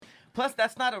Plus,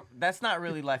 that's not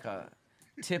really like a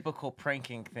typical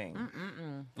pranking thing.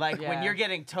 Like when you're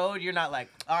getting towed, you're not like,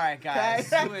 all right,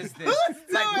 guys, who is this?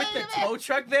 Like with the tow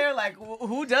truck there, like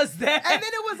who does that? And then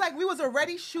it was like we was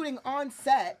already shooting on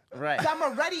set. Right. So I'm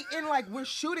already in like we're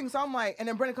shooting. So I'm like, and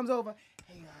then Brendan comes over.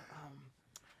 Hey,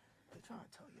 they're trying to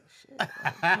tell your shit.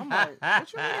 I'm like,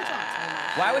 what you mean they're trying to tell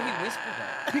me? Why would he whisper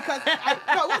that? Because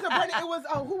no, it wasn't Brendan. It was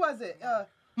who was it?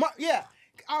 Yeah.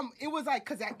 It was like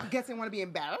because I guess they want to be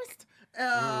embarrassed. So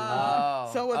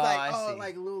it was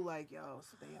like Lou, like, yo,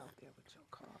 so they out there with your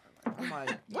car. Like, I'm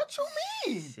like, what you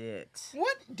mean? Shit.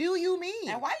 What do you mean?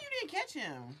 And why you didn't catch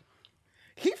him?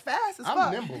 He fast as fuck.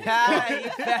 I'm nimble. He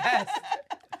fast.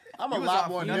 I'm a lot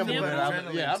more nimble than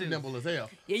adrenaline, I'm nimble as hell.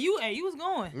 Yeah, you was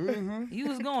going. Mm-hmm. You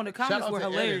was going. The Shout comments out were to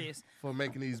hilarious. Eddie for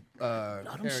making these carrot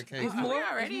cakes. It's more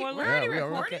already. We're More already we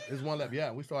recording? already. There's one left.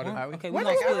 Yeah, we started. Okay, When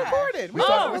we did we split. recorded?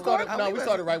 We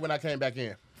started right when I came back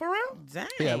in. For real? Dang.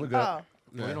 Yeah, we're good. Oh.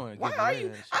 We don't wanna Why give are away you?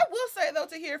 that shit. I will say though,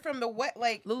 to hear from the wet,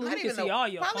 like Lulu, not we even can see all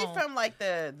your probably phone. from like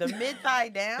the mid thigh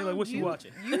down. They're like, what you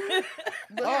watching?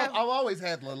 I've always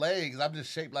had the legs. I'm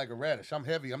just shaped like a radish. I'm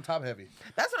heavy. I'm top heavy.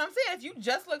 That's what I'm saying. If you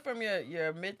just look from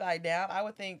your mid thigh down, I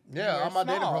would think. Yeah, you're all my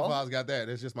dating small. profiles got that.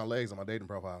 It's just my legs on my dating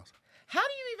profiles. How do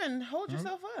you even hold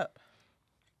yourself up?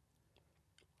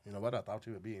 You know what? I thought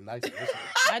you were being nice. And listening.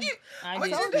 I I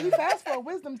did. told you he fast for a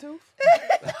wisdom tooth.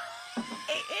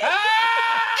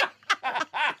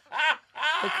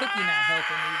 The cookie not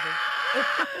helping either.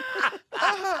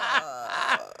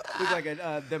 Look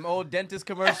like them old dentist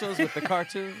commercials with the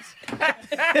cartoons.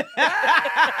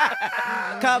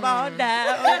 Come on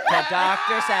down to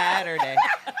Dr. Saturday.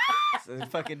 So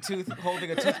fucking holding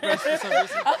a toothbrush for some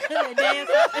reason.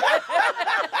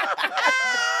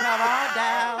 Come on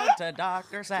down to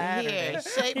Dr. Saturday. Yeah,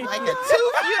 shaped like a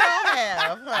tooth you don't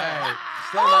have. Hey,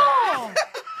 Huh?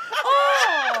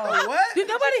 Oh, What? did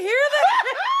nobody hear that?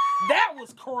 That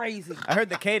was crazy. I heard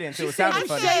the cadence. It was sounding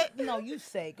funny. No, you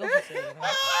say. Go say it.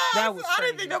 That was I crazy.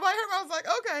 didn't think nobody heard me. I was like,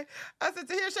 okay. I said,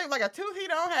 to hear shaped like a tooth he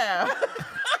don't have.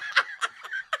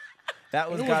 That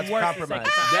was It was God's worse the compromise.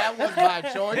 second that was my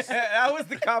choice. That was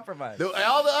the compromise.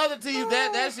 All the other teams,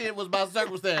 that shit was by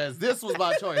circumstance. This was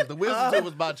my choice. The wisdom tooth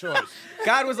was my choice.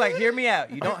 God was like, hear me out.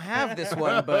 You don't have this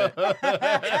one, but...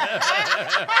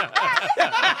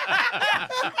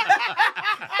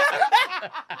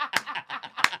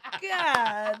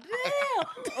 God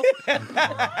damn.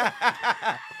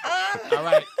 All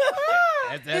right.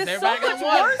 That's It's so everybody much got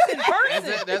one. worse in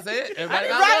person. That's it. Everybody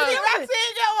got Roxy, one. Roxy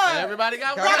ain't got one. Everybody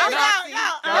got one.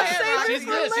 I'm saving She's it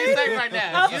good. for She's later. safe right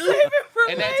now. I'm You saving it for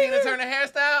and that later. Tina Turner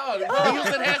hairstyle or the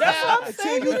Houston hairstyle.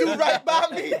 Until you do right by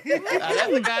me.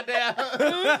 That's a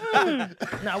goddamn.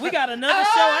 No, we got another show.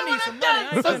 I need some money.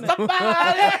 I ain't finna-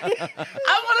 I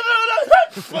want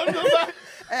to know.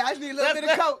 Hey, I just need a little bit of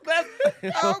coke.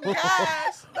 Oh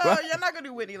gosh. No, you're not gonna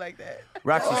do Whitney like that.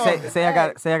 Roxy, say I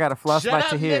gotta floss Shut my up,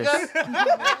 tahers.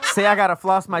 nigga. Say I gotta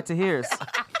floss my tahers.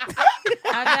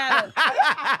 I gotta.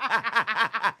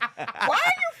 Why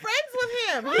are you friends with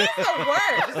him? He's the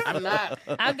worst. I'm not.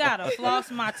 I gotta floss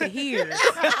my tahers.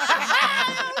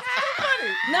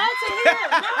 No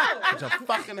tahers. No. Get your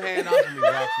fucking hand off of me,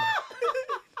 Roxy.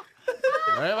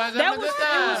 Everybody's That having a was- good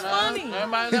time. it was man. funny.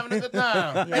 Everybody's having a good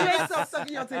time. You ain't so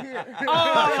sucking your to here.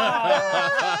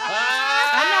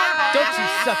 Don't you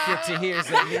suck your tahers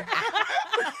at me.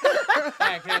 All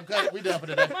right, Cam, cut it. We done for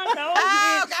today. My nose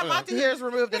Oh, itch. got my tears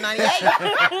removed in 98.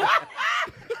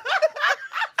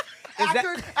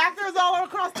 Actors all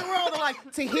across the world are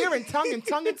like, to hear and tongue and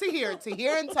tongue and to hear, to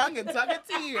hear and tongue and tongue and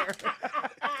to hear.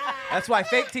 That's why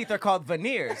fake teeth are called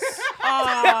veneers.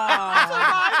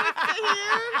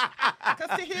 Because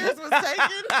Tahir's was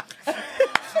taken.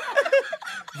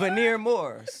 Veneer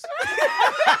Moors.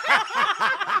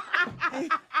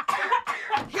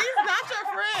 He's not your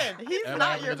friend. He's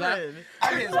not your friend.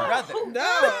 I'm his brother. No.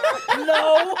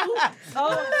 No.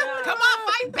 Oh, God. Come on,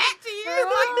 fight back, Tahir.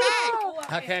 Fight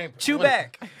back. I can't. Chew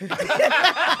back.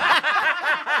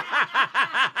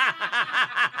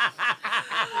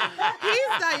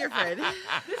 He's not your friend. This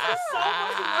is so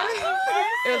much worse.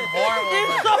 It's horrible.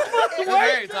 It's so much It's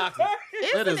worse. very toxic.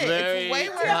 Isn't It is very It's way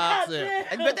worse. toxic.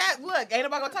 But that, look, ain't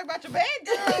nobody gonna talk about your bed,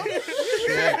 girl.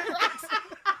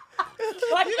 You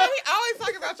know, he always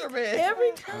talking about your bed.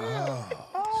 Every time.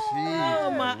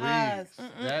 Oh, my eyes.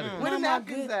 That is. Where the Oh, my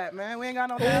napkins goodness. at, man? We ain't got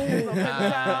no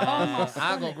napkins.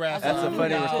 I'll go grab That's a some.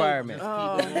 funny requirement.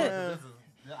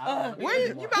 Where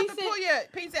you about to pull your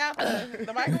pizza out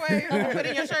the microwave and put it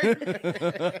in your shirt?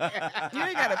 You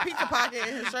ain't got a pizza pocket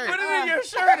in his shirt. Put it in your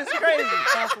shirt is crazy.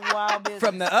 That's wild business.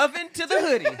 From the oven to the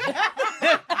hoodie.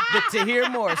 The Tahir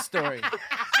Moore story.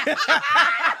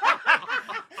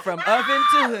 From oven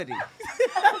to hoodie.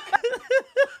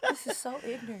 This is so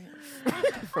ignorant.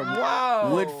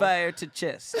 From wood fire to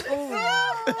chest.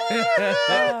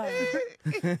 Oh.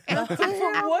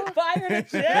 From wood fire to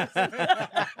chest.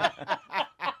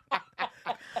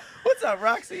 What's up,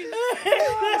 Roxy?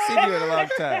 I've seen you in a long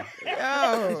time.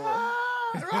 Yo.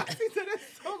 Roxy said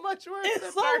it's so much worse.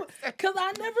 It's so, because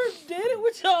I never did it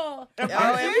with y'all. Oh, in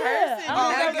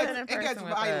Yeah. person. It gets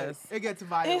violent. It gets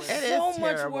violent. It's It is so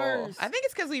much terrible. worse. I think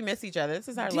it's because we miss each other. This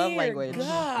is our love Dear language.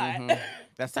 God.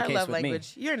 That's It's the our case love with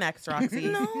language. You're next, Roxy.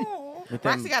 No. me.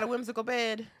 Roxy got a whimsical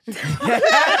bed. She do.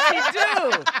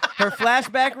 Her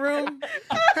flashback room.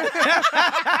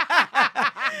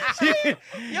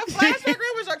 Your flashback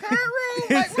room is your current room?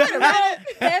 Like, wait a minute.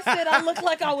 That said, I looked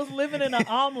like I was living in an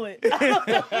omelet.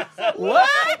 What?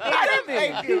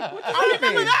 Thank you. I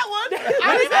remember that one.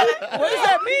 What does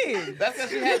that mean? That's because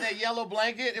she had that yellow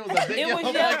blanket. It was a big It yellow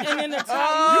was blanket. young and then the You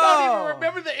top. don't even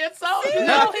remember the insult?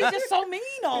 No, he's just so mean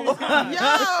all the time. Yo,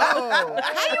 how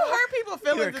you hurt people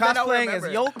You're feelings that they don't cosplaying remember?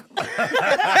 as Yolk.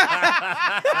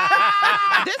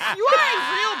 You are a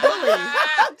real bully.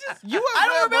 You are I a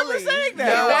don't real remember bully. saying that.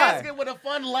 You're Why? asking with a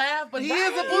fun laugh, but he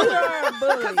is a You bully. are a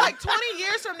bully. Because like 20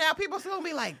 years from now, people still gonna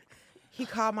be like, he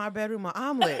called my bedroom an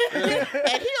omelet. And he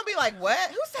gonna be like, what?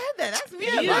 Who said that? That's me.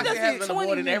 You Roxy just has need been 20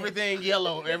 avoiding minutes. everything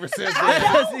yellow ever since I then.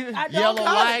 don't. I don't. Yellow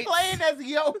lights. Playing as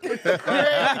yo.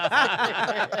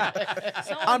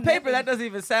 On paper, that doesn't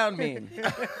even sound mean.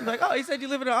 Like, oh, you said you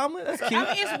live in an omelet? That's cute.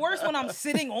 I mean, it's worse when I'm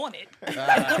sitting on it.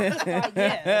 Yeah, it's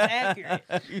accurate.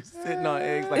 You sitting on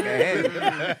eggs like a hen.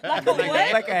 Like a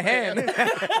what? Like a hen.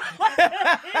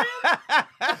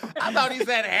 I thought he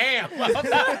said ham.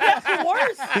 That's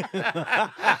worse.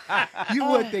 You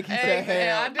would think he said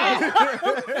ham. I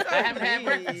did. I haven't had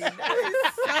breakfast.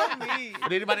 So mean.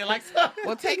 Would anybody like some?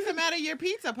 Well, take some out of your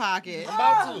pizza pocket. I'm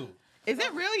about to. Is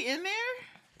it really in there?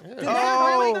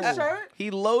 Oh, shirt? He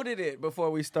loaded it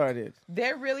before we started.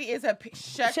 There really is a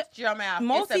shut your mouth.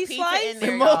 Multi-slice? It's a pizza in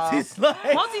there, y'all.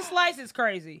 Multi-slice. Multi-slice is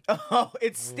crazy. Oh,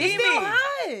 it's steamy. It's still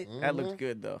hot. That looks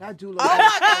good, though. I do look Oh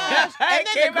my gosh! And It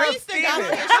then came the out grease that got on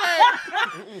steaming. your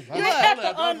shirt. You have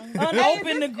to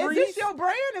unopen the Is grease. this your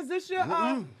brand? Is this your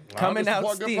Coming out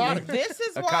steamy. This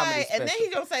is A why. comedy And then special.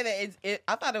 he's gonna say that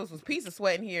I thought it was pizza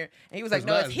sweat in here, and he was like, It's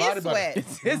 "No, not, it's it's his body butter. sweat.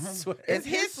 It's his sweat. It's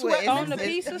his sweat sweat on the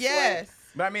pizza sweat? Yes,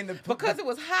 But I mean, because it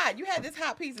was hot. You had this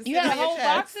hot pizza. You sitting had a on your whole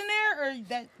chest. box in there, or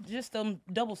that just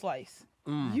double slice?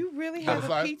 You really have Double a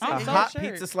slice. pizza a in hot your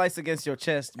shirt. pizza slice against your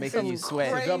chest, making you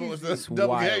sweat. crazy. Double, it's It's a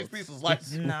double wild. gauge piece of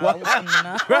slice. No, What?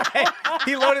 no. Right?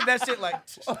 He loaded that shit like.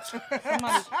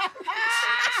 Somebody,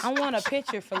 I want a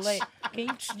picture for late. Can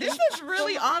you? This is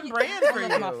really on brand for I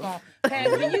left my you. phone. Pat,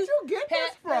 can did you get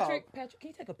this from? Patrick, can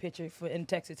you take a picture and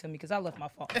text it to me? Because I left my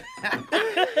phone.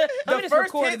 The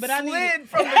first hit but I need slid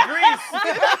from the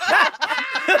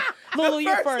grease. Lulu,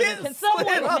 you're first further. hit Can someone?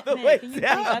 slid all the man, way can you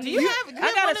down. please? I need.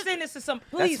 I gotta send this to some.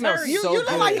 Please smells hurry. You so look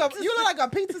good. like a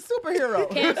pizza superhero.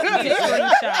 Can't send me a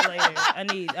screenshot later.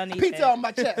 I need Pizza that. on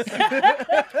my chest.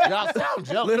 Y'all sound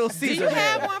jealous. Little Do Caesar you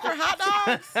have man. one for hot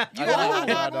dogs? You got a hot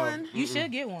dog one? You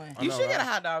should get one. You should get a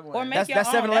hot dog one. Or make That's your own.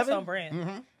 That's 7-Eleven? on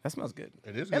brand. That smells good.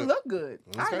 It is It good. looked good.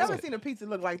 I've crazy. never seen a pizza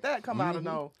look like that come out of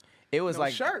no. It was No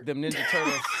like shirt. them Ninja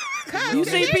Turtles. You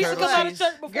seen Ninja pizza Turtle come out of cheese.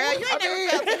 shirt before? Girl, you ain't never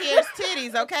felt Tahir's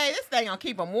titties, okay? This thing gonna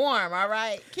keep them warm, all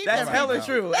right? Keep That's them hella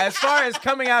true. As far as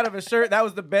coming out of a shirt, that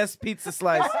was the best pizza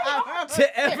slice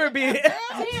to ever be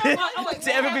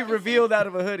to ever be revealed out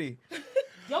of a hoodie.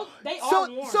 Yo, they are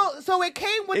warm. So it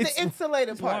came with It's- the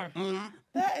insulated It's part. warm.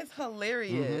 That is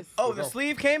hilarious. Oh, the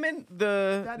sleeve came in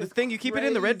the That the is thing you keep it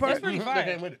in the red part. That's pretty They fire.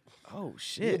 came with it. Oh You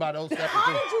shit. about those steps How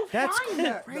too. did you That's find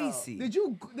that? though? crazy. Did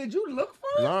you look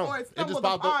for it No, or it it just stumbled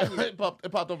popped upon up. you?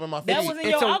 It popped up in my feed. That was in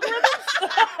It's your a- algorithm?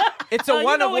 It's a you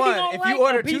one know of what he one. gonna If like? you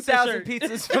order A pizza 2,000 shirt.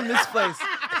 pizzas from this place,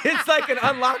 it's like an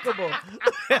unlockable.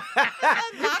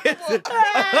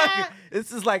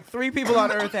 This is like 3 people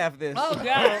on Earth have this. Oh,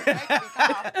 God.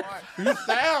 You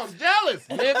sound jealous,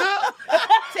 nigga.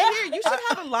 Tahir, you should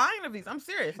have a line of these. I'm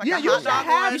serious. Like Yeah, a you hot should dog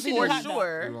have one these. for Hot dog.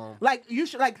 sure. Like you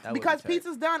should That would because be tight.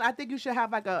 pizza's done. I think you should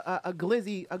have like a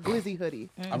glizzy hoodie.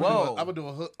 Whoa. I would do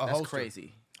a That's holster.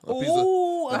 crazy. A pizza.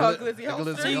 Ooh, A glizzy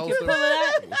holster. so you can holster. pull it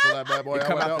out. We'll pull that bad boy You out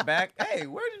come right out now. the back. Hey,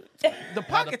 where did the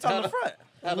pockets on the front?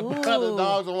 Had the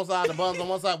dogs on one side, the buns on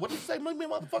one side. What did you say, me,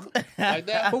 motherfucker? Like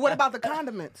that. But what about the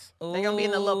condiments? They're gonna be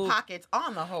in the little pockets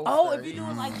on the holster. Oh, if you do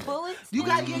it like bullets. You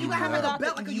got to have like a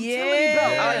belt, like a utility Yeah.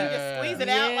 belt. Oh, you just squeeze it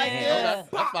out like this. Yeah.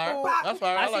 That's fire. That's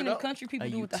fire. I I seen like them that. country people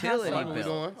do with the utility hot I like what we're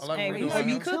sauce. doing. I like Hey, what we we're used to doing.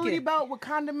 be A utility cooking. belt with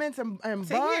condiments and buns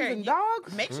See here, and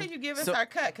dogs. Make sure you give us So- our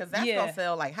cut, because that's Yeah. gonna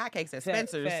sell like hotcakes at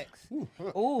Spencer's. Facts.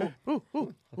 Ooh,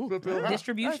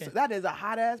 distribution. That is a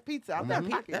hot ass pizza out there.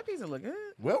 That pizza look good.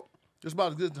 Well, just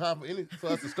about a good time for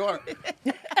us to start.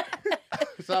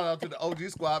 Shout out to the OG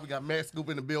squad. We got Mary Scoop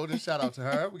in the building. Shout out to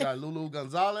her. We got Lulu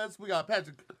Gonzalez. We got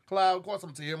Patrick Cloud. Of course,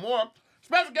 I'm to hear more.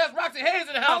 Special guest Roxy Hayes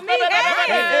in the house.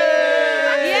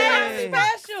 Yeah,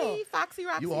 special. Foxy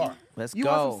Roxy. You are. Let's You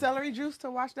go. want some celery juice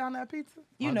to wash down that pizza?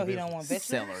 You know he don't want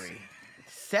vegetables. Celery.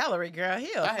 Celery, girl.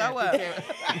 He'll I so up.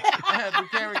 had the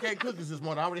carrot cake cookies this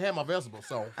morning. I already had my vegetables,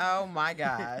 so. Oh my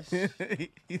gosh. He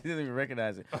didn't even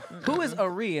recognize it. Who is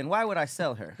Ari and why would I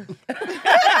sell her?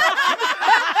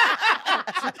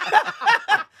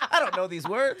 I don't know these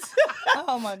words.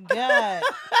 Oh my God,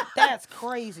 that's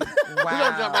crazy. We're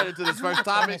going to jump right into this first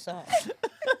topic That's all.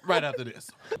 right after this.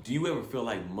 Do you ever feel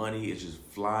like money is just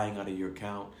flying out of your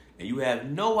account and you have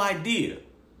no idea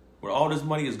where all this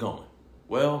money is going?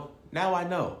 Well, now I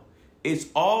know. It's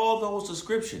all those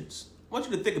subscriptions. I want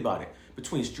you to think about it.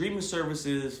 Between streaming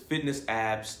services, fitness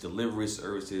apps, delivery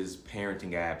services,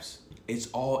 parenting apps, it's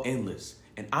all endless.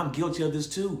 And I'm guilty of this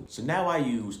too. So now I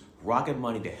use Rocket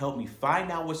Money to help me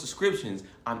find out what subscriptions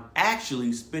I'm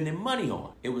actually spending money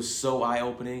on. It was so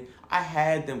eye-opening. I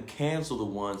had them cancel the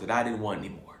ones that I didn't want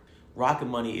anymore. Rocket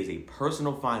Money is a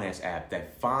personal finance app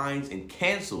that finds and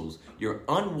cancels your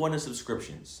unwanted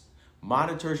subscriptions,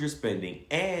 monitors your spending,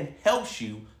 and helps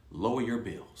you lower your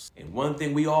bills. And one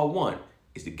thing we all want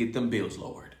is to get them bills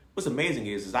lowered. What's amazing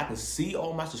is I can see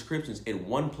all my subscriptions in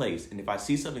one place, and if I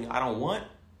see something I don't want,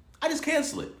 I just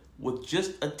cancel it with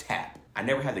just a tap. I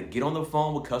never had to get on the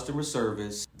phone with customer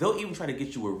service. They'll even try to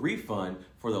get you a refund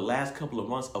for the last couple of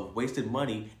months of wasted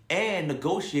money and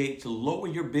negotiate to lower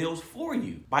your bills for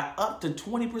you by up to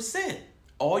 20%.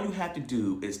 All you have to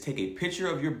do is take a picture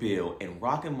of your bill and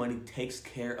Rocket Money takes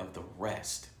care of the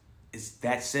rest. It's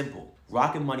that simple.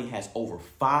 Rocket Money has over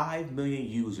 5 million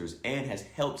users and has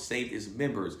helped save its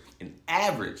members an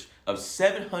average of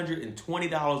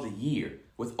 $720 a year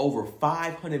with over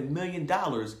 $500 million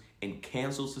in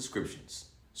canceled subscriptions.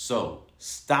 So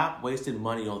stop wasting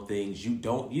money on things you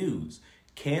don't use.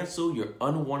 Cancel your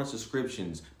unwanted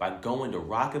subscriptions by going to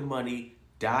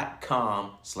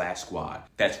rocketmoney.com/squad.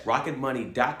 That's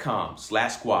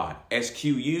rocketmoney.com/squad.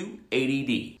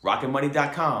 SQUADD.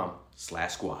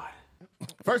 rocketmoney.com/squad.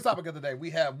 First topic of the day,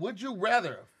 we have, would you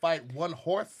rather fight one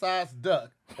horse-sized duck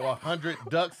or 100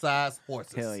 duck-sized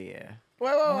horses? Hell yeah.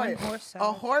 Wait. horse-sized.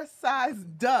 A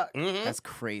horse-sized duck That's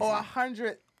crazy. or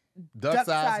 100 Duck-sized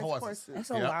duck-sized horses. horses.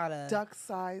 That's a Yep. lot of.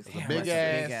 Duck-sized. Damn, big that's a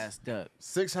ass- big ass duck.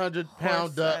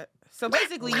 600-pound duck So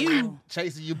basically you,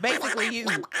 chasing you, going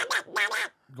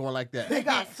like that. They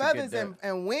got good feathers duck.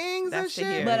 and wings That's and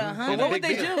the shit. hair. But But 100. what would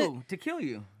they big do to kill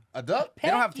you? A duck? They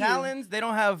don't have you. talons. They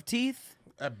don't have teeth.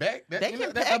 A beck? they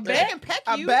can peck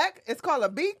A you. beck? It's called a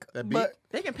beak. A beak? But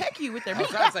They can peck you with their I was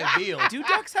beak. trying to say bill. Do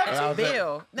ducks have I teeth? was like,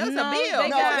 Bill. No, it's No, a bill. they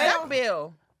No, got- it's not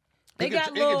bill. They It got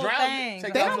can little drown you. things.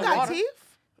 Take they you out don't to the got water. teeth.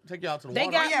 Take you out to the They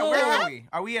water. got Yeah, little. where are we?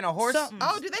 Are we in a horse? Something.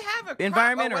 Oh, do they have a crop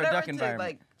Environment or a whatever duck to, environment?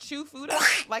 like chew food on?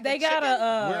 Like They a got chicken?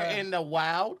 We're a. in the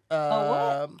wild. what?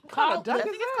 I Duck think is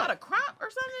it's that? called a crop or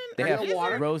something. They Or have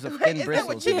gizzard? rows of Is thin that what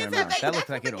bristles in their chickens have? mouth. That That's looks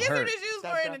like what it'll the gizzard hurt. is used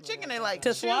for in the chicken. They like To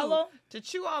chew- swallow? to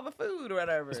chew all the food or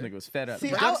whatever. This nigga was fed up. See,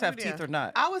 Do I- ducks have Yeah. teeth or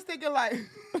not? I was thinking like,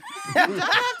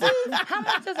 How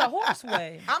much does a horse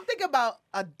weigh? I'm thinking about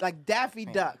a like Daffy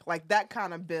Duck, like that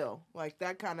kind of bill, like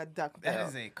that kind of duck bill. That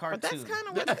is a cartoon. But that's kind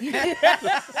of what.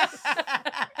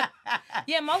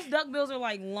 Yeah, most duck bills are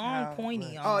like long,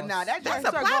 pointy. Oh, Almost. nah, that That's joint a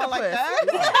start going like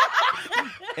platypus.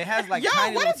 that. It has like Yo,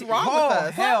 tiny what little is teeth. wrong with Oh,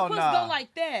 us? hell Platypus no. go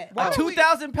like that. A Why do we-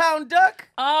 2,000-pound duck?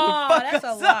 Oh, that's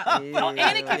a lot. Oh,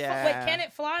 and it can Yeah. wait. Can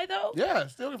it fly though? Yeah,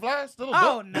 still can fly. Still a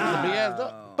Oh, duck. no. It's a big ass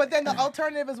duck. But then the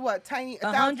alternative is what? Tiny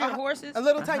 100 horses. a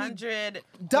little tiny 100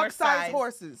 duck-sized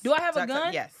horses. Do I have a Duck-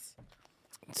 gun? Yes.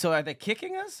 So are they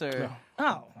kicking us or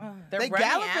Oh, They're They running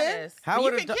galloping. at us. How But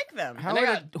would you a can duck- kick them. how And they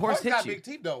would got, a horse got hit you? big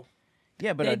teeth though.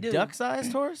 Yeah, but They a do.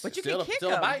 duck-sized horse? But you Still, can kick still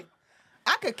a them. bite.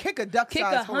 I could kick a kick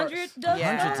duck-sized 100 horse. ducks.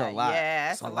 Yeah, Hundred's a lot. Yeah,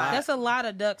 that's a lot. That's a lot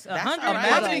of ducks. That's 100 a lot. is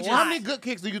How a many, lot. how many good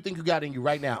kicks do you think you got in you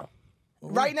right now?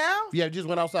 Right now, Yeah, just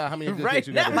went outside. How many good Right kicks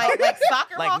you got? now. in you? like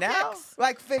soccer Like ball now? kicks.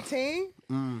 like 15.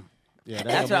 Yeah,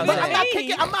 That's what I'm But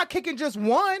saying. I'm not kicking just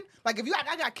one. Like if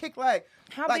I got kicked like.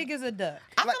 How like, big is a duck?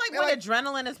 I feel like when like-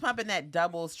 adrenaline is pumping, that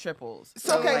doubles, triples.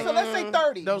 So, okay, so let's say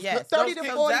 30. Yes. 30 those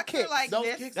to 40 ducks are kicks. like Those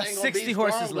this. kicks That's ain't gonna 60 be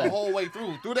horses strong the left. whole way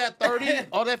through. Through that 30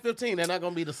 or that 15, they're not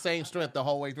gonna be the same strength the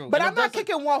whole way through. But And I'm if not that's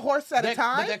kicking one horse at a But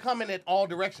time. they're coming in all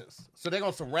directions, so they're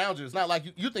gonna surround you. It's not like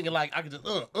you thinking like I can just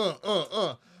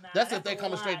That's if they're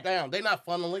coming straight down. They're not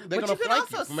funneling. They're But gonna you can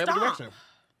flank you also from every stomp. direction.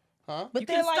 Huh? But You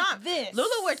they're can like stomp. this.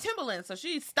 Lulu wear Timberlands, so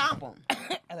she stomp them.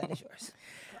 I think it's yours.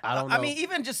 I don't know. I mean,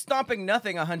 even just stomping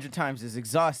nothing 100 times is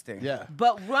exhausting. yeah.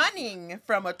 But running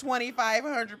from a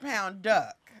 2,500-pound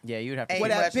duck. Yeah, you'd have to. Ain't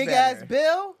With much that big better. ass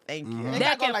bill. Thank you. They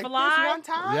That gotta go can like fly. this one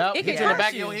time. Yep. It Hit can you in the hurt back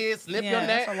of you. your head, snip Yeah, your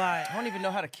neck. that's a lot. I don't even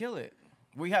know how to kill it.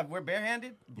 We're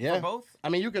barehanded Yeah. for both. I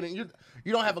mean, you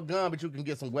don't have a gun, but you can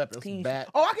get some weapons. Can you- Bat.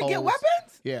 Oh, I can get hose.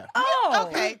 weapons? Yeah. Oh,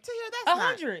 Okay, to hear that's not.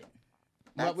 100.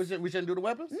 What, we shouldn't do the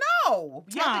weapons? No,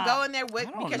 you have to Nah. go in there with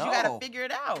I don't because you got to know. figure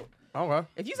it out. Okay.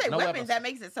 If you say No weapons, weapons. that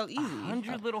makes it so easy.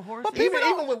 100 little horses. But people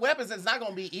Even with weapons, it's not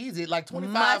gonna be easy. Like Much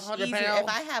 2,500 easier pounds. if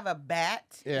I have a bat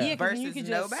Yeah. Yeah, 'cause then versus you can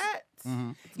no just- bat.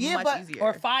 Mhm. Yeah, much but- easier.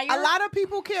 Or fire. A lot of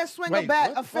people can't swing a Wait, bat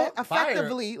what the fuck?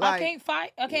 effectively. I Like, can't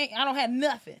fight. I don't have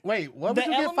nothing. Wait, what The would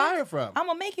you get elements? fired from? I'm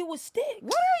going to make it with sticks.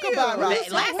 What are you? Goodbye, Roxy.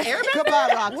 The last airbender? Goodbye,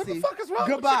 Roxy. What the fuck is wrong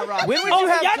Goodbye, with you? Roxy. When would Oh, you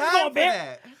so have y'all just time gonna for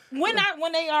bear- that?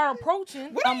 When they are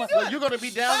approaching, What are I'm you a, doing? So you're gonna be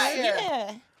down there?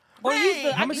 yeah. Or use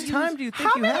the, How I much can time use- do you think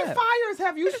How you many have? fires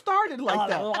have you started like A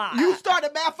that? lot. You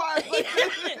started mad fires like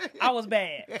this? I was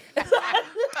bad.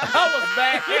 I was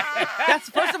bad. That's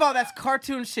first of all, that's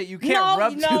cartoon shit. You can't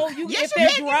rub no, to. you Yes, if you they're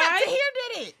did. dry. Tahir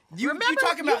did it. You remember?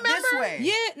 talking about this way?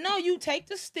 Yeah, no, you take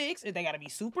the sticks. They gotta be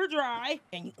super dry,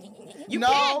 and you No,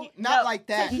 can't. not like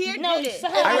that. Tahir No, did it. so-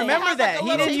 I remember Has that. like a He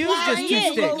little didn't use just fly. two Yeah,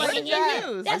 sticks. go What like did that.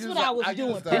 you use? That's what I was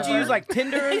doing. Did you use like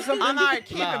Tinder or something? On our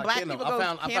camping, Nah, black Kendall, people go I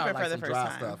found camping like for the some first dry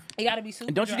time. stuff. It gotta be super.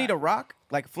 And don't you dry. need a rock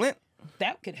like Flint?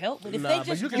 That could help, but if Nah, they but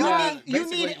just you can dry, use- You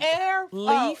need Basically- air,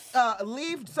 Leaf.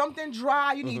 leaf something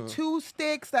dry. You need 2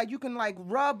 sticks that you can like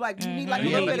rub. Like you need like a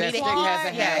Yeah, little but bit that of stick twine. has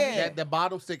to have Yeah. the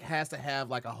bottom stick has to have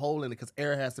like a hole in it because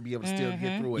air has to be able to still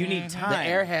get through it. You need The time.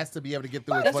 air has to be able to get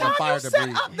through By it the for the time fire you to set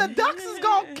breathe. up, the ducks is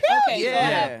gonna kill okay, you. so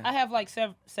Yeah. I have like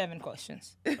seven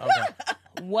questions. Okay.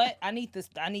 What I need this?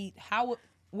 I need how?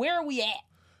 Where are we at?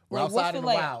 We're Like, outside in the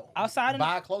lake? wild. Outside in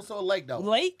By close to a lake though. the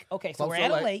lake. Okay, so Close we're to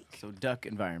at a a lake. lake. So duck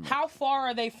environment. How far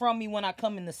are they from me when I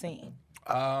come in the scene?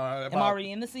 Am I About-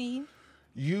 already in the scene?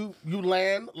 You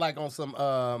land like on some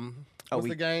what's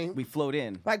the game? We float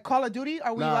in. Like Call of Duty?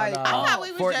 Are we Nah, like? nah. I thought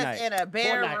we was Fortnite. just in a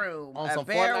bear Fortnite. room, On a some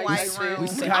bear Fortnite white type shit. room.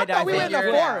 We I thought we were in the Figure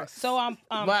it out. forest. So I'm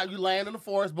But you land in the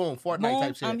forest, boom, Fortnite Boom,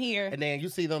 type shit. I'm here. And then you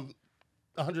see them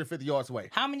 150 yards away.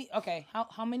 how many? Okay,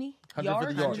 how many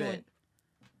 150 yards? yards.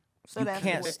 You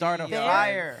can't start a yards.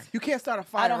 fire. You can't start a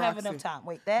fire. I don't have Roxy. enough time.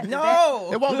 Wait, that No.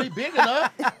 It won't be big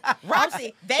enough.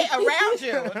 Roxy, they around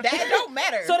you. That don't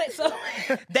matter. So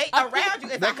they they around you.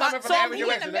 It's They're a coming hot, from so I'm every here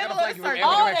in the direction. They're middle gonna of the flank you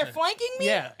circle. from every oh, direction. they're flanking me.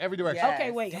 Yeah, every direction. Yeah.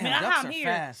 Okay, wait. Damn, I mean, ducks I'm are here,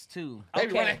 fast too. They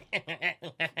be Okay.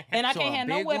 and I So can't a have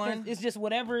no big weapons. one? It's just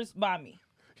whatever's by me.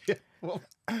 Well,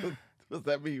 does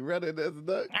that mean running as a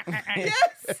duck?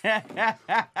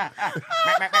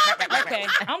 Okay,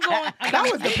 I'm going. That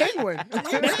was the penguin. You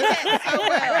did that so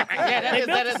well. Yeah, They built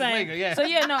that the is same. bigger, yeah. So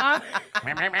yeah, no,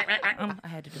 I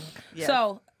had to do it. Yes.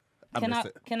 So I missed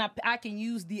it. I can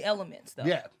use the elements though.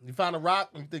 Yeah, you found a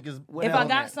rock and you think it's If I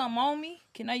got something on me,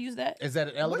 can I use that? Is that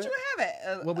an element? What you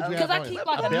have it? What would you Because have I on keep you?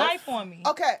 like a belt? knife on me.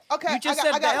 Okay, You just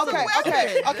I said got,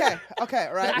 the okay,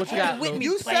 right. I What you keep got, it with Lou? me.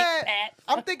 You like said that.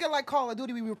 I'm thinking like Call of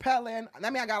Duty. We repelling. I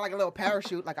mean, I got like a little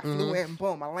parachute. Like I flew in,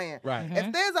 boom, I land. Right.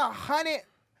 If there's 100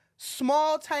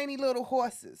 small, tiny little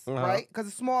horses, right? Because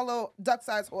it's small little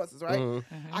duck-sized horses, right?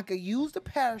 I could use the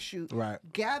parachute, Right.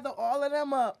 gather all of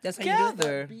them up, That's how you do it.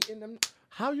 Gather. beating them.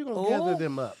 How are you gonna Oh. gather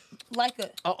them up? Like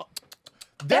a Oh,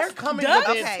 they're coming ducks?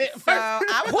 within Okay, 10 so I would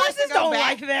like Horses to go don't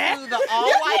back like that. to the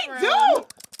all-white room. Dude,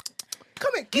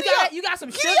 come here, you get up. got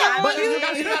some sugar Yeah, on But you.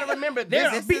 you gotta remember,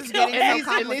 They're this, This is getting in so these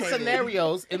complicated.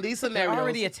 in these They're scenarios,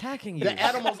 already attacking you. the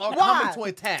animals are Why? coming to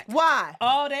attack. Why?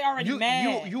 Oh, they already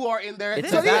mad. You are in there. It's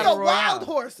So a these battle are royale. wild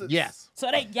horses. Yes. So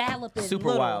they galloping. Super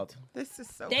little. wild. This is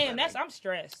so Damn, funny. I'm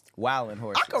stressed. Wilding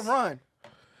horses. I can run.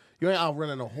 You ain't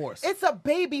outrunning a horse. It's a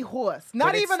baby horse, not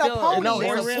But it's even still- a pony. no,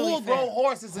 They're it's a really full-grown fast.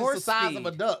 horse. It's Horse the size of a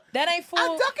speed. duck. That ain't full.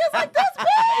 A duck is like this big.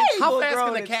 How Full fast grown,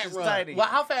 can a it's cat just run? tiny. Well,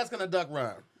 how fast can a duck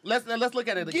run? let's look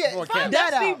at it. Yeah, more find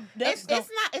carefully. that out.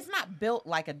 It's not built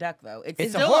like a duck though. It's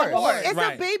It's a still horse. It's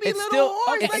Right. a baby It's little still-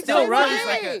 horse. it like still Jay runs said.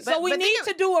 like a- So we but need think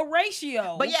to do a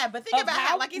ratio. But think of about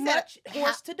how like you much said,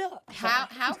 horse to duck.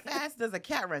 how fast does a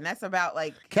cat run? That's about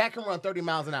like Cat can run 30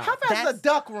 miles an hour. How fast does a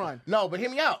duck run? No, but hear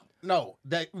me out. No,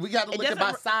 that we got to look at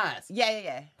by size.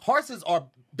 yeah. Horses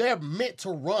they're meant to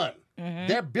run.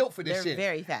 They're built for this They're shit.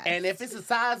 very fast. And if it's the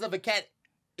size of a cat,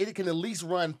 it can at least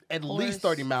run at least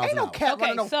 30 miles Ain't an no hour. cat Okay,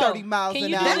 running no so 30 miles can an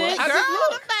you do hour. this? girl, I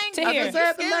just the thing. To hear. You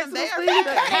said the scared them. maximum They are speed.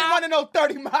 fast. Cat ain't running no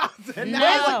 30 miles an No. hour.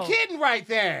 That's a kitten right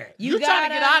there. You You're trying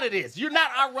to get gotta- out of this. You're not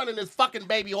outrunning this fucking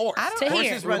baby horse. I don't To know.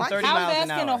 hear. Horses run 30 How miles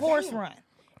fast an can hour. a horse run?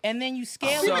 And then you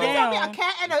scale So you it mean tell me a down.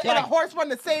 cat and a Like- horse run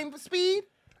the same speed?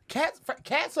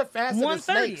 Cats are faster than 1/30th,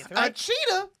 snakes. right? A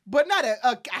cheetah, but not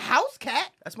a house cat.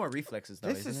 That's more reflexes, though.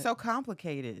 This isn't is it? so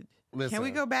complicated. Listen. Can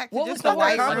we go back to What just was the the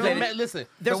white word? room? Complicated. Listen,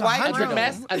 There's the white 100 of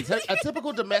room. them. a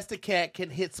typical domestic cat can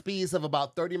hit speeds of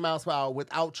about 30 miles per hour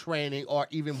without training or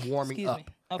even warming Excuse up. me.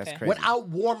 Okay. That's crazy. Without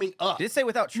warming up. Did it say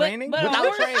without training? but a Without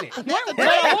horse- training. But a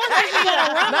horse isn't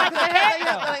gonna run like a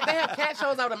cat. They have cat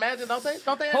shows, I would imagine, don't they?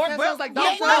 Don't they have Horse- cat shows like yeah, dog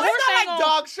well, shows? No, horse it's not ain't like gonna-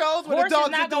 dog shows where Horse the is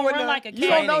dogs not are gonna doing run the... like a You don't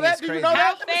know Training that? is Do you crazy. know How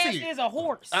that? Let me fast see. is a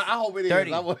horse? I hope it is.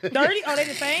 30. I would- 30? Are they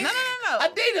the same? No.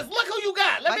 Adidas, look who you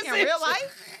got. Let Like me in see. real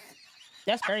life?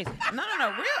 That's crazy. No.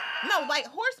 Like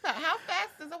horsepower. How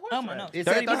fast does a horse Oh my run? no. It 30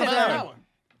 said 30 miles miles an an hour. hour.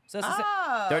 So it's the same.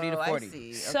 Oh, 30 to 40. I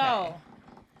see. So,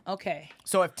 okay.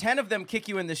 So if 10 of them kick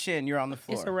you in the shin, you're on the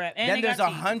floor. It's a wrap. And Then they there's got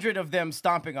teeth. 100 of them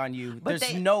stomping on you. But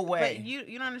There's they- no way. But you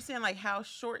don't understand like how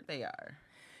short they are.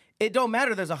 It don't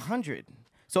matter. There's 100.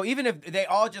 So even if they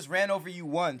all just ran over you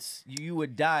once, you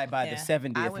would die by the Yeah.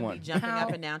 70th I would one. be jumping How?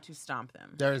 up and down to stomp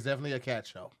them. There is definitely a cat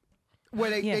show. Where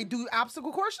they, Yeah. they do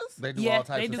obstacle courses? They do Yeah, all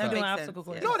types they of do stuff. do Makes obstacle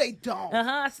sense, course. yeah. No, they don't.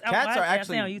 Uh-huh. Cats are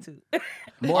actually- on YouTube.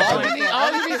 More All fun.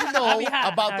 you need to know I'll be high.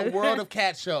 about the world of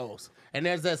cat shows. And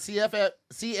there's a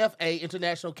CFA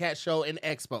International Cat Show and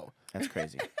Expo. That's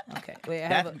crazy. Okay. Wait, I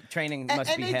have That a... training And, must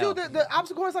and be they hell. do the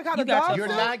obstacle course like how the got dogs your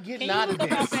You're do? not Can getting you out of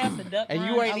look up how this. fast the duck And run?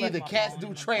 you I ain't left either. my Cats phone do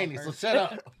in my training, so purse. shut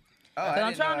up. Oh, I I'm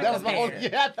didn't trying to know That was my compare. only.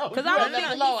 Yeah, I know. 'Cause I don't Left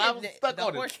think- alone. I was stuck the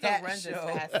on horse it. don't Cat run as show.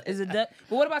 fast. Is a duck.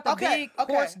 But what about the Okay, big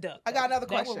okay. horse duck? I got another That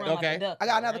would question. run like Okay. a duck, I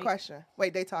got another right? question.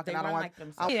 Wait, they talking. They I don't run want... like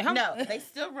themselves. Yeah, how no, mu- they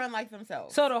still run like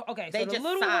themselves. So the They so the just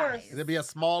little size. horse. It'll be a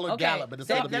smaller Okay, gallop, but it's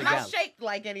so still be they're a not gallop. shaped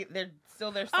like any. They're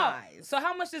still their Oh, size. so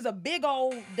how much does a big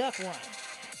old duck run?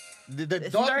 The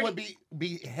It's duck 30. would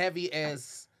be heavy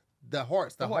as the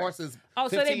horse. The horse is Oh,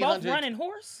 so they both 1,500. running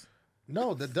horse?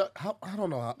 No, the duck. I don't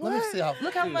know. Let me see how.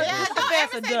 Look how much. Yeah, Look don't how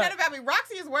fast ever a say nothing duck. about me.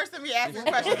 Roxy is worse than me asking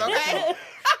questions, okay?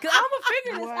 Cause I'm gonna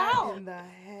figure this What out. in the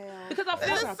hell? Because I This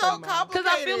feel is That's so not funny. complicated.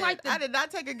 'Cause I feel like I did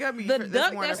not take a gummy the for this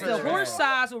duck morning that's for the this. horse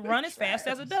size will run as fast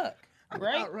as a duck,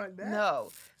 right? Outrun that. No.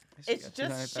 It's got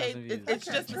just 200,000 shape. views. It's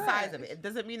Okay, just the size of it. It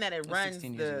doesn't mean that it runs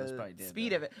 16 years ago, it's the probably dead,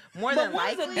 speed though. of it. More But than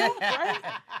one's a likely. duck,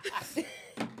 right?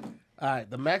 All right,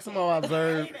 the maximum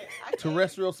observed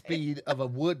terrestrial speed of a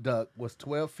wood duck was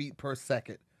 12 feet per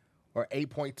second, or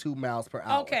 8.2 miles per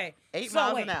hour. Okay. 8 so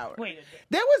miles wait, an hour. Wait.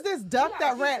 There was this duck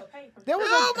that ran... There was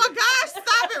Oh my gosh!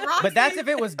 Stop it, Roxy. But that's if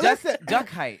it was duck, Listen. duck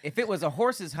height. If it was a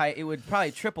horse's height, it would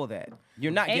probably triple that.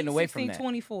 You're not getting away from 8, that. 16,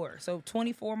 24. So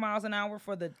 24 miles an hour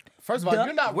for the First of all, duck.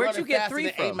 you're not Where'd running you get faster 3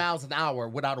 than 8 from? miles an hour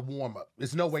without a warm up.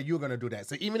 There's no way you're gonna do that.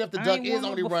 So even if the I duck ain't is warmed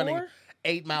only up running before.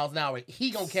 8 miles an hour,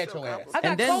 he gonna catch your ass. I got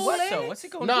And then cold what legs. though? What's he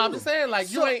gonna No, do? I'm just saying,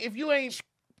 like you're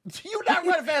not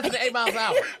running faster than 8 miles an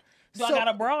hour. Do I So- got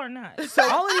a bra or not?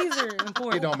 All of these are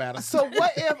important. It don't matter. So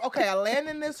what if, okay, I land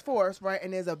in this forest, right,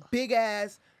 and there's a big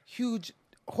ass, huge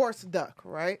horse duck,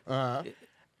 right? Uh-huh.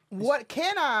 What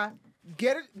can I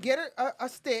get a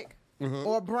stick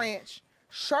or a branch,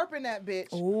 sharpen that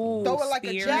bitch, Ooh, throw it like a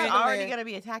spear. He's javelin, already gonna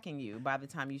be attacking you by the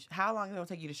time you. How long is it gonna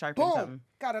take you to sharpen boom, something?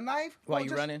 got a knife. While Well, you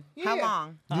just- running? Yeah. How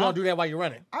long? You gonna do that while you're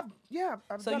running? I've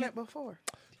So done you- it before.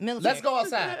 Military. Let's go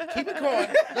outside. Keep it going.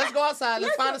 Let's go outside.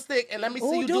 Let's find a stick and let me see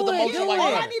Ooh, you do do the it, motion do while it. you're All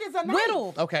I running. need is a knife.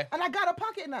 Whittle. Okay. And I got a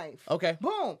pocket knife. Okay.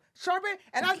 Boom, sharpen,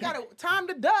 and I got to time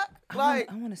the duck.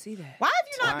 Like I want to see that. Why have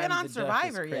you not Time been on the duck is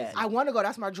Survivor crazy. yet? I want to go.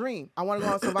 That's my dream. I want to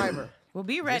go on Survivor. Well,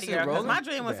 be ready, still girl. Because rolling? my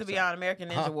dream was to be on American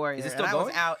Ninja Warrior. Is it still and I was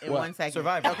going? out in What? 1 second.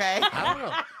 Survivor. Okay. I don't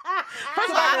know. First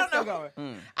of all, I don't Still know.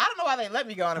 going. I don't know why they let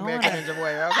me go on American Ninja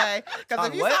Warrior. Okay. Because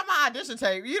if On you what? saw my audition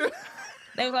tape, you.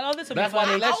 They was like, oh, this will be That's why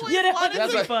fun. they let you. Yeah, Always this wanted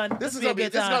will to- be fun. This is be a gonna be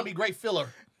good time. great filler.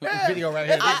 Video right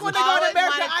here. It's like when they go to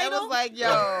American I Idol. was like,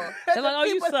 yo. They're like, oh,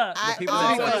 you suck.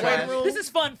 This This is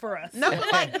fun for us. No,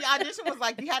 but like the audition was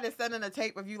like you had to send in a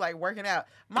tape of you like working out.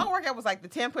 My workout was like the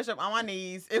 10 push-up on my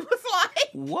knees. It was like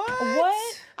What?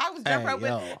 I was jump rope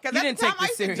because You at didn't the time take I this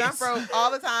used to serious. jump rope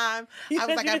all the time. I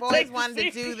was like, I've always wanted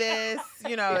to do this.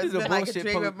 You know, it's This is a been like a bullshit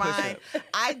dream of mine. push-up.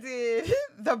 I did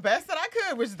the best that I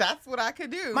could, which that's what I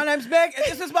could do. My name's Meg, and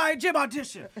this is my gym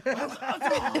audition.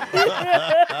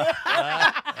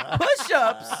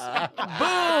 Push-ups.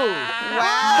 Boom.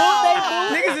 Wow.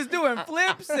 Niggas is doing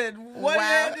flips and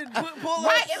one-handed pull-ups.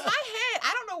 Right in my head,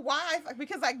 I don't know why,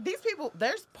 because like these people,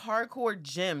 there's parkour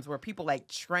gyms where people like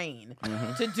train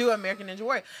to do American Ninja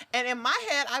Warrior, and in my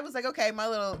head, I was like, okay, my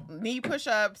little knee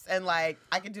push-ups and like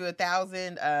I can do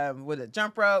 1,000 with a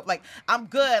jump rope, like I'm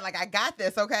good, like I got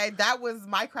this. Okay, that was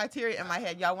my criteria in my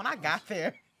head, y'all. When I got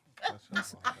there.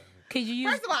 Could you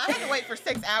use? First of all, I had to wait for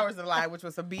 6 hours in line, which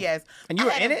was some BS. And you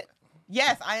were in it?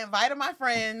 Yes, I invited my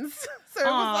friends. So it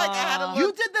was like I had to look.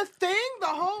 You did the thing, the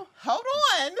whole. Hold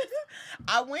on.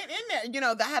 I went in there. You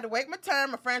know, I had to wait my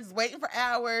turn. My friends was waiting for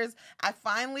hours. I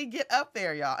finally get up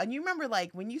there, y'all. And you remember,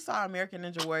 like, when you saw American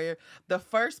Ninja Warrior, the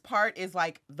first part is,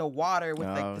 like, the water with,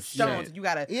 like, the stones. Shit. You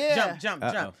got to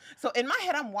jump. So in my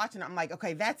head, I'm watching. I'm like,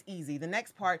 okay, that's easy. The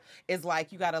next part is,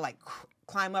 like, you got to, like,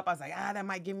 climb up. I was like, that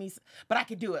might give me, but I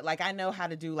could do it. Like, I know how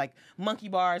to do like monkey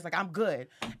bars. Like, I'm good.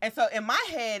 And so in my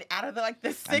head, out of the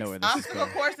 6 obstacle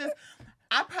courses,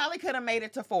 I probably could have made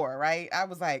it to 4, right? I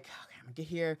was like, okay, I'm gonna get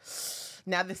here.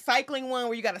 Now the cycling one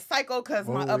where you got to cycle because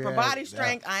my upper body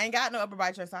strength, I ain't got no upper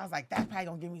body strength. So I was like, that's probably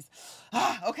gonna give me,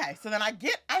 okay. So then I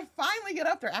finally get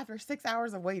up there after 6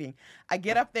 hours of waiting. I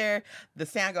get up there, the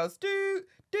sound goes, do,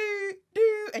 do,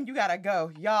 do, and you gotta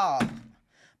go, y'all.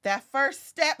 That first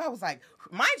step, I was like,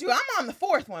 mind you, I'm on the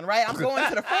 4th one, right? I'm going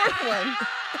to the 4th one.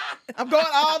 I'm going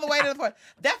all the way to the 4th.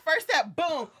 That first step,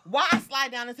 boom, why I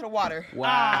slide down into the water.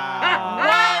 Wow.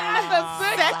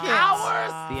 1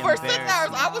 second. For 6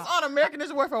 hours. I was on American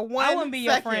Ninja Warrior for 1 second. I wouldn't be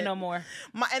your friend no more.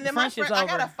 And then my friend, I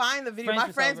gotta find the video.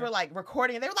 My friends were like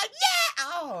recording, and they were like, yeah,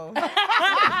 oh. They're like,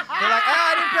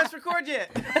 I didn't press record yet.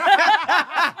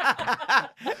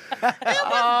 It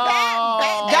was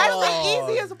bad. That's the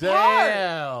easiest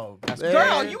part.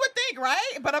 Girl, you would think, right?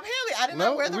 But apparently, I did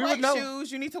not wear the we right would know.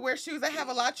 shoes. You need to wear shoes that have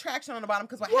a lot of traction on the bottom.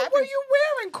 Because what What happens? were you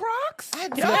wearing, Crocs? I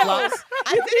don't.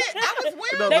 I didn't. I was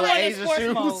wearing. They like, went in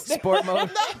sports mode. Sport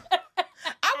mode.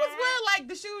 I was wearing like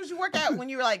the shoes you work out when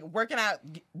you're like working out,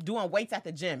 doing weights at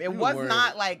the gym. It was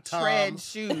not like tread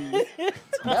shoes. That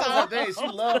was her thing. She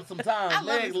loved some time. I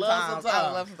Leg love loves some I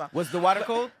time. love some time. Was the water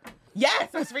cold? Yes,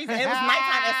 it was freezing. It was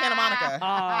nighttime at Santa Monica.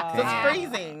 So it's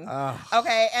freezing.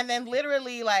 Okay, and then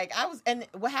literally, like and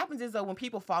what happens is though when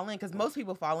people fall in, because most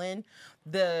people fall in,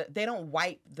 they don't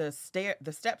wipe the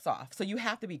steps off. So you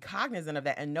have to be cognizant of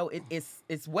that and know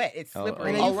it's wet, it's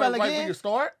slippery. And then you fell right again? when you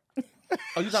start?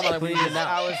 Oh, you talking about like when you get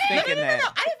I out? was thinking No,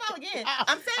 that. I didn't fall again.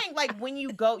 I'm saying like when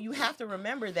you go, you have to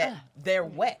remember that they're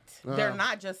wet. They're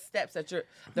not just steps that they're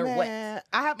wet. Man,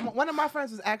 I have one of my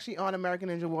friends was actually on American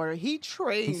Ninja Warrior. He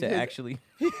trained. He said, actually.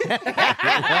 Oh,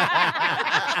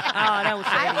 that was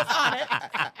I shady. was on it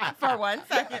for 1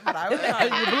 second, but I was on Hey,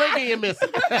 it. you blink and you miss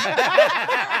it.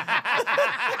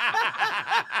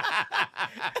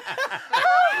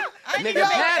 Nigga,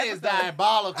 Pat is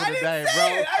diabolical today, bro.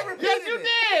 Yes, you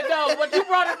did, though, but you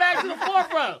brought it back to the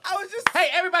forefront. I was just. Hey,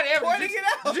 everybody, Pointing it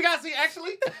out. did you guys see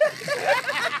actually? I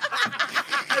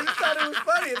just thought it was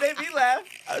funny. It made me laugh.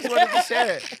 I just wanted to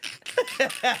share it.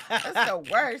 That's the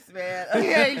worst, man. He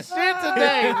ain't shit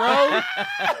today, bro.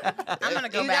 I'm gonna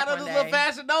go He back got on one this little day.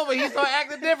 Fashion Nova. He started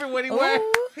acting different when he wear.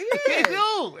 He He is.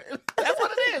 do. That's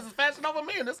what it is. It's Fashion Nova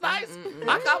men. It's nice.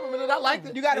 I complimented. I liked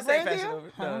it. You got a This ain't brand fashion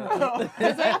deal? over. No.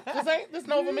 This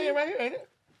Nova men right here, ain't it?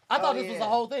 I thought this was the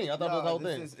whole thing. I thought it was the whole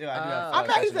this thing. is- yeah, I do have I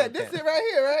thought he fashion said over this there. it right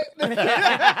here, right?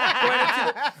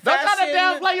 Don't try to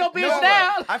downplay your bitch No,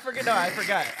 down. I forget. No, I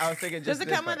forgot. I was thinking Does just it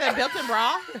this come with part. a built-in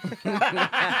bra?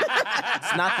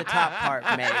 It's not the top part,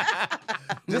 man.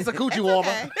 Just a coochie warmer.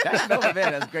 Okay. That's no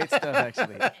event. That's great stuff,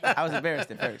 actually. I was embarrassed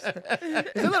at first.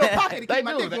 It's a little pocket to They keep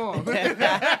my do dick that. warm.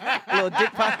 Little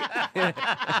dick pocket.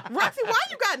 Roxy, why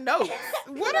you got notes?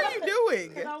 What are you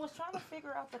doing? I was trying to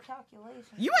figure out the calculation.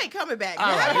 You ain't coming back.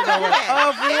 All You right, have you to know come what? back.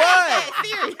 Of what?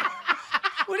 Serious.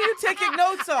 What are you taking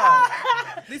notes on?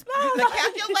 These, The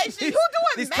calculation. Who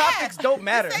doing these math? topics don't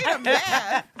matter. This ain't a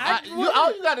math.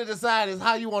 All you got to decide is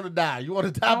how you want to die. You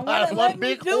want to die Don't by let one me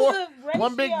big do horse, the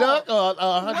one big ratio. duck, or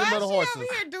 100 Why is little she horses? over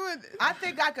here doing this? I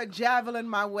think I could javelin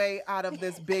my way out of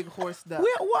this big horse duck.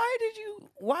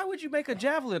 Why would you make a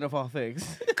javelin of all things?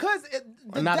 Because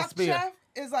the Not a duck spear. shaft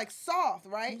is like soft,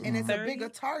 right? And it's a 30? bigger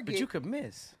target. But you could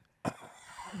miss.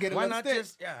 Get Why another not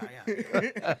stick.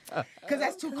 just Because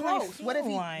that's too close. What if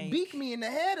he like? beat me in the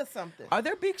head or something? Are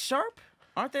their beaks sharp?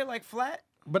 Aren't they like flat?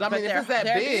 But I mean, if it's that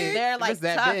big, they're if like it's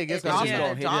that tough. big, it's It's gonna just go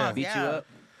gonna hit jaws, in. Beat you up.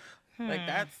 Like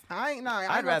that's.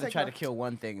 I'd rather try to kill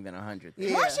one thing than 100.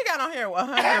 Yeah. What she got on here?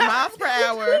 100 miles per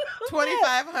hour,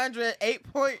 2,500,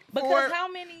 8.4. Because how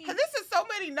many? This is so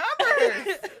many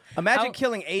numbers. Imagine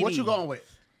killing 80. What you going with?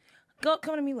 Come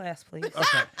to me last, please.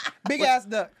 Okay. Big ass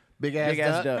duck. Big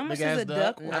ass duck. How much Big ass is a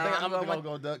duck I worth? think I'm No, gonna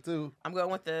go duck too. I'm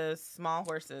going with the small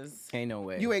horses. Ain't no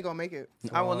way. You ain't gonna make it.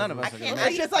 Well, none of us I are can't- gonna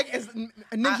It's just like it's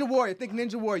a Ninja Warrior. Think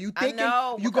Ninja Warrior. You thinking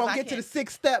know, you because gonna I get to the can't-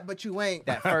 6th step, but you ain't.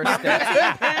 that first step.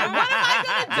 What am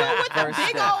I gonna do with the First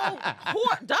big step.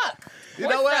 old duck? You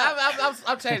know what?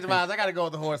 I'm changing mine. I gotta go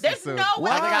with the horses There's soon. no way.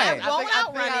 Why? I won't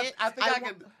outrun it. I think I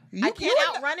can. I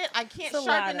can't outrun it. I can't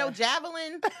sharpen no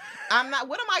javelin. I'm not.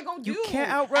 What am I gonna do? You can't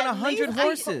outrun At 100 least I-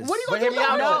 horses. What are you But gonna hear do me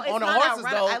out, about No, it? it's on the not horses,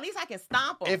 outrun. though, At least I can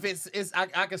stomp them.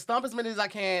 If I can stomp as many as I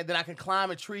can, then I can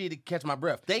climb a tree to catch my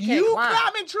breath. They can't You climb.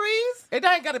 climbing trees? It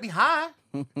ain't gotta be high.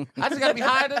 I just gotta be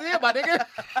higher than them, my nigga.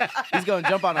 He's gonna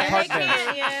jump on a park They bench.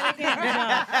 can't, yeah, they can't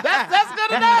jump. That's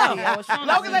good I enough. was trying to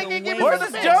Long as they think can of give me ways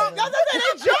Horses to jump? say it.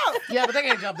 They jump. Yeah, but they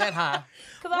can't jump that high.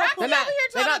 'Cause I They're was not.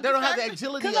 trying They to don't have the decide-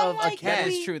 agility 'Cause I'm of a like, cat. That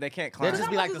maybe- is true. They can't They'll climb. just How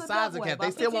be much like the does a size duck of weigh? cat. They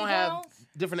About still won't 15 have pounds?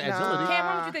 different Nah. agility. Cam,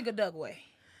 how much you think a duck weigh?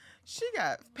 She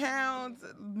got pounds.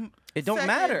 It don't Second.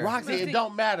 matter. Roxy, it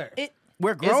don't matter.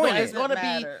 We're It's growing gonna, it. it's gonna be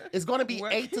matter. it's gonna be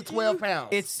 8 to 12 pounds.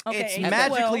 It's Okay, it's 8 to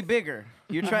magically 12. bigger.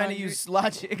 You're trying to use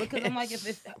logic. Because I'm like, if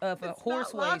a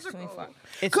horse weighs logical. 25.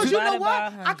 It's Cause you know divided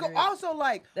what? by I could 100. also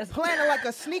like That's- plan like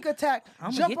a sneak attack,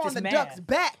 I'ma jump get on this the math. duck's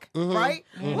back, right?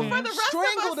 Well, for the rest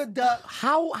Strangle of the us, duck.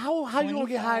 how you gonna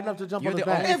get high enough to jump You're on the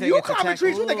the only back? If thing you it's climbing attack-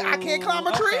 trees, you think I can't climb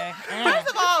a tree? Okay. first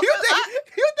of all,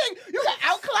 You think you can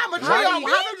out climb a tree How on me?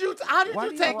 did Why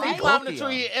you do take you me like climbing the Tokyo?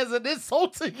 tree as an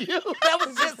insult to you? That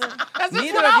was just that's just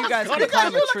Neither what of I you was guys gonna can do. Because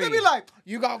climb you a look at tree. me like,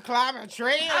 you gonna climb a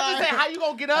tree? I just say how you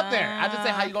gonna get up there. I just say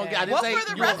how you gonna get. I didn't well, say for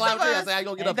the you gonna rest climb of a tree. I us say how you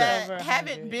gonna get up that there. Over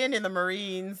haven't 100. been in the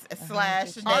Marines /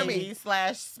 Army. Navy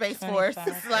 / Space Force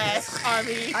 25. /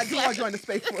 Army. I do want to join the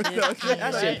Space Force. though.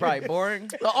 That shit probably boring.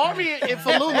 The army in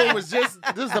Falulu was just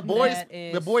the boys, That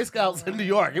is the Boy Scouts in New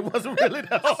York. It wasn't really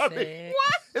the army. Sick.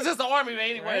 It's just the army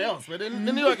anywhere else, but in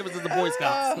New York it was just the Boy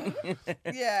Scouts.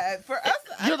 Yeah, for us,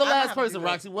 You're the I'm last not person, doing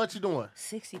Roxy. What you doing?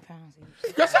 60 pounds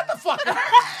each. Girl, shut the fuck up.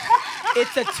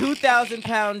 It's a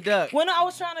 2,000-pound duck. Well, no, I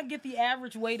was trying to get the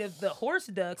average weight of the horse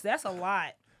ducks. That's a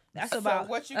lot. That's So about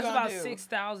what you that's gonna about do?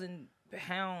 6,000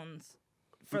 pounds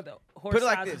for the horse Put it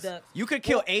like size this: ducks. you could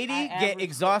kill Well, 80, I get average-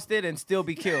 exhausted, and still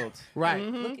be killed. Right.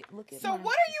 Look at So mine.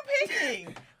 what are you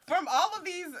picking from all of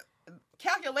these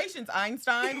calculations,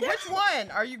 Einstein? Which one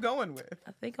are you going with?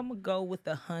 I think I'm gonna go with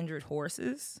the 100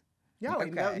 horses. Y'all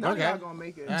ain't Okay. none of Okay. y'all gonna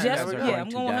make it. Alright, Just guys are yeah, going I'm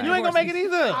to going. die. 100 You ain't gonna make it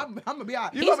horses. either. I'm gonna be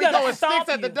honest. You He's gonna be gonna throwing stomp sticks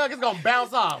at the you. duck. It's gonna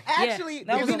bounce off. Actually,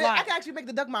 that was you a know, lot. I can actually make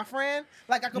the duck my friend.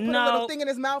 Like I could put a No. little thing in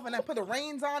his mouth and I put the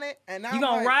reins on it, and now You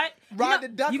gonna ride? ride the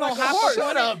duck you like gonna a hop horse.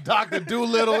 Shut up, Dr.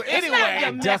 Doolittle.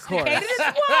 Anyway, Duck horse.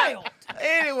 It's wild.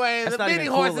 anyway, That's the not mini even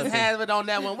cool horses looking. have it on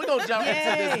that one. We're gonna jump into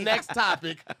this Yay. next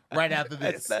topic right after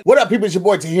this. What up, people? It's your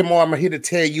boy Tahir Moore. I'm here to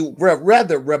tell you,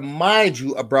 rather remind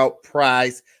you about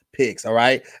Prize Picks, all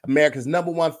right? America's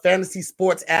 #1 fantasy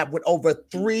sports app with over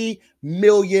 3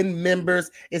 million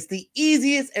members. It's the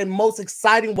easiest and most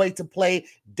exciting way to play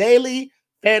daily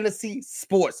fantasy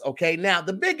sports, okay? Now,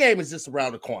 the big game is just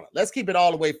around the corner. Let's keep it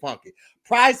all the way funky.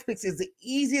 Prize Picks is the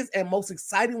easiest and most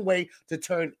exciting way to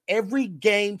turn every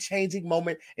game-changing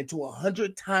moment into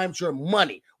 100 times your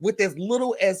money with as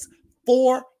little as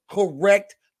 4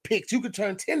 correct picks. You could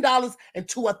turn $10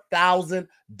 into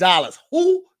 $1,000.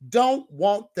 Who don't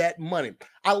want that money?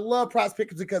 I love Prize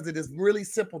Pickers because it is really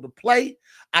simple to play.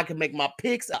 I can make my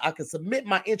picks. I can submit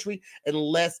my entry in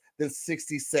less than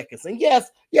 60 seconds. And yes,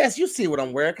 you see what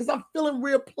I'm wearing because I'm feeling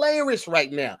real playerish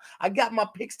right now. I got my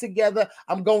picks together.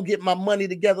 I'm going to get my money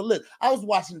together. Look, I was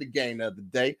watching the game the other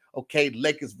day. Okay,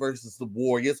 Lakers versus the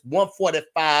Warriors,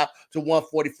 145 to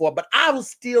 144. But I was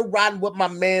still riding with my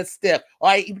man Steph. All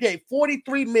right, he played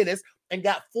 43 minutes and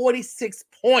got 46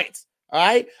 points. All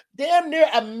right, damn near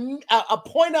a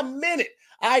point a minute.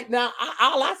 All right, now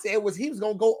all I said was he was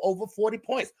gonna go over 40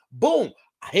 points. Boom,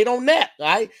 I hit on that. All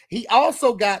right, he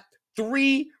also got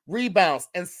 3 rebounds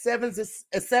and 7 assists.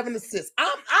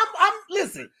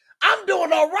 Listen, I'm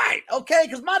doing all right, okay?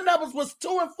 Because my numbers was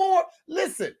 2 and 4.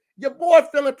 Listen, your boy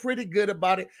feeling pretty good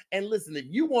about it. And listen, if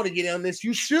you want to get on this,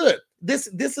 you should. This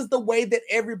is the way that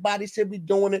everybody should be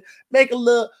doing it. Make a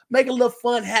little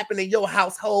fun happen in your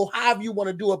household, however you want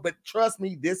to do it. But trust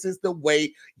me, this is the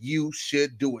way you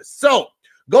should do it. So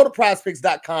go to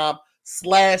prizepicks.com,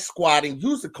 SquADD and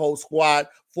use the code SquADD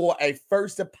for a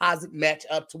first deposit match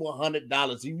up to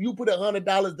 $100. If you put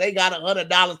 $100, they got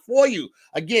 $100 for you.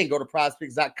 Again, go to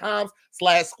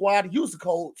prizepicks.com/SquADD. Use the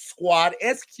code SquADD,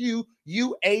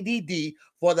 SQUADD,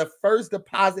 for the first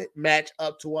deposit match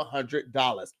up to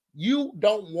 $100. You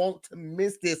don't want to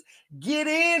miss this. Get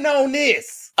in on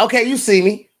this. Okay, you see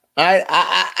me. All right.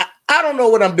 I don't know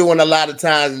what I'm doing a lot of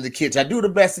times in the kitchen. I do the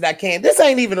best that I can. This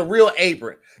ain't even a real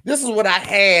apron. This is what I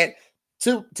had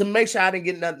to make sure I didn't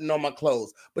get nothing on my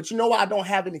clothes. But you know why I don't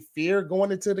have any fear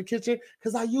going into the kitchen?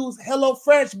 Because I use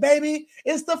HelloFresh, baby.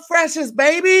 It's the freshest,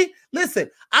 baby. Listen,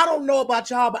 I don't know about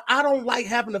y'all, but I don't like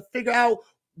having to figure out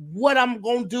what I'm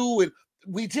going to do. And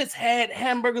we just had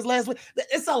hamburgers last week.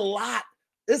 It's a lot.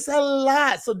 It's a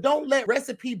lot. So don't let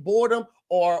recipe boredom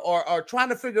or trying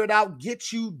to figure it out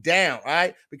get you down, all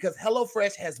right? Because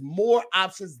HelloFresh has more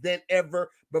options than ever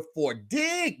before.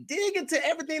 Dig into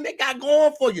everything they got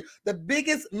going for you. The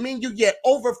biggest menu yet,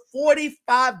 over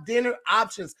 45 dinner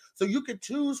options. So you can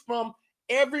choose from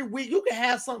every week. You can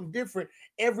have something different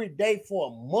every day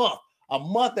for a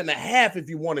month and a half if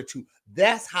you wanted to.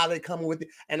 That's how they come with it.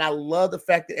 And I love the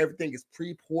fact that everything is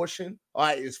pre-portioned. All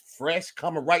right, it's fresh,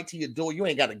 coming right to your door. You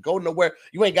ain't got to go nowhere.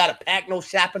 You ain't got to pack no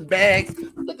shopping bags.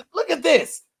 Look at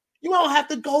this. You don't have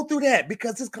to go through that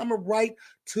because it's coming right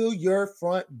to your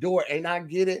front door. And I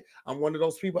get it. I'm one of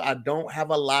those people. I don't have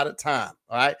a lot of time.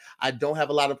 All right. I don't have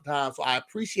a lot of time. So I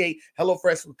appreciate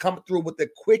HelloFresh for coming through with the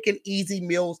quick and easy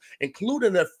meals,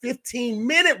 including their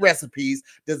 15-minute recipes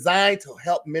designed to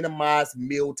help minimize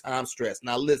mealtime stress.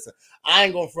 Now, listen, I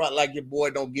ain't going to front like your boy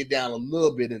don't get down a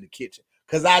little bit in the kitchen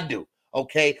because I do.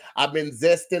 Okay, I've been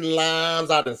zesting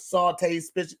limes. I've been sauteed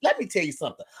spinach. Let me tell you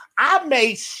something. I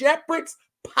made shepherd's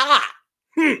pie.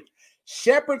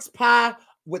 Shepherd's pie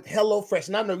with HelloFresh.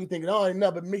 And I know you're thinking, oh, ain't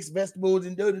nothing but mixed vegetables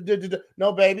and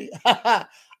no, baby.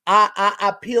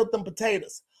 I peeled them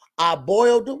potatoes. I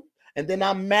boiled them and then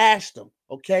I mashed them.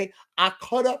 Okay. I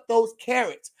cut up those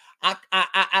carrots. I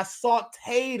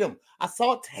sauteed them. I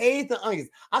sauteed the onions.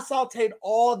 I sauteed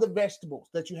all the vegetables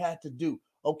that you had to do.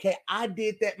 Okay, I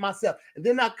did that myself. And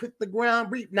then I cooked the ground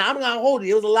beef. Now, I'm not hold it.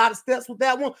 It was a lot of steps with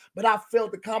that one, but I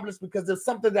felt accomplished because it's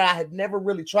something that I had never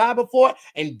really tried before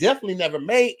and definitely never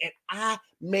made. And I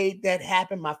made that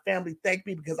happen. My family thanked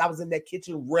me because I was in that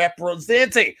kitchen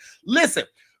representing. Listen,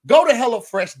 go to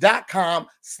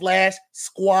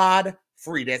HelloFresh.com/SquADD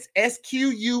free. That's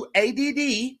SQUADD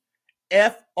FREE.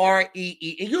 And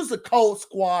use the code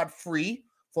SquADD free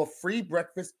for free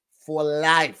breakfast for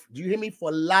life. Do you hear me?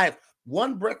 For life.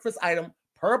 One breakfast item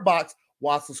per box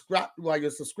while your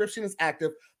subscription is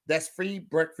active. That's free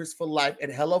breakfast for life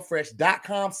at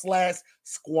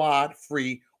HelloFresh.com/SquADD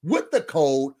free with the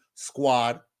code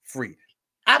SquADD free.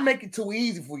 I make it too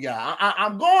easy for y'all.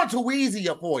 I'm going too easy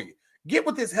for you. Get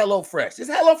with this HelloFresh. It's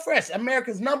HelloFresh,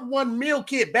 America's #1 meal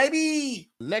kit,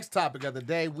 baby. Next topic of the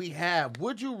day, we have,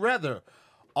 would you rather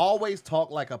always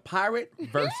talk like a pirate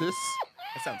versus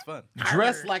that sounds fun.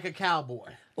 Dress like a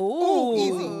cowboy?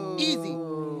 Ooh,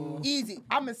 easy.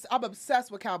 I'm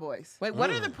obsessed with cowboys. Wait, what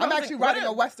are the pros? I'm actually writing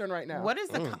a Western right now. What are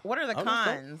the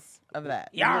cons of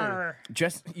that? Yarr.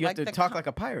 You have to talk like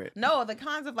a pirate. No, the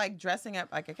cons of like dressing up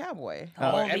like a cowboy.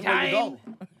 Everywhere you go,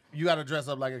 you got to dress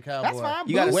up like a cowboy. That's fine.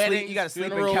 You got to sleep. You got to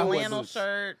sleep in cowboy flannel boots.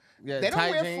 shirt. Yeah, they don't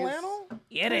tight wear jeans. flannel.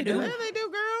 Yeah, they do. Yeah, they do,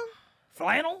 girl.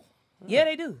 Flannel? Yeah,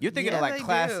 they do. You're thinking Yeah, of like they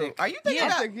classic. do. Are you thinking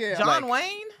Yeah. about Yeah. John Like-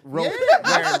 Wayne? Rope, Yeah, wearing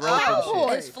that's rope and cowboy.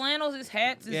 shit. It's flannels, it's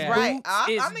hats, it's Yeah. Right. boots, I'm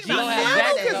it's thinking jeans. about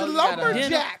Flannel that. is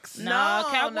lumberjacks. Nah,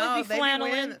 cowboys be they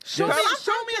flanneling. wearing- Show Girl, me- I'm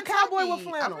show from me a cowboy with Kentucky.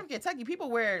 flannel. I'm from Kentucky.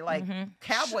 People wear like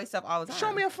cowboy stuff all the time.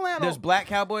 Show me a flannel. There's black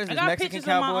cowboys. I There's got Mexican pictures of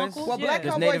my cowboys. uncles. well, black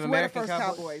There's cowboys Native were the American first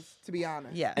cowboys. cowboys, to be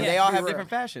honest. Yeah. And Let's they all be have real. different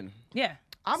fashion. Yeah.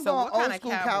 I'm So going what kind old of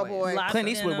school cowboys? cowboy. Lots Clint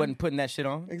of Eastwood denim. wasn't putting that shit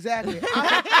on. Exactly.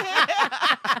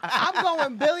 I'm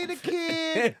going Billy the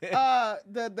Kid,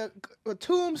 the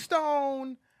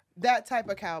Tombstone, that type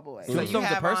of cowboy. So you Tombstone's a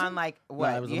have person? on like Nah, it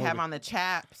what? was a You have movie. on the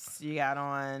chaps. You got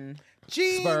on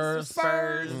Jeans,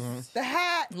 Spurs. the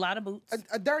hat, A lot of boots.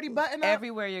 a dirty button up.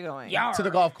 everywhere you're going. Yarr. To the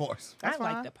golf course. I That's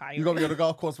like fine. the pirate. You're going to go to the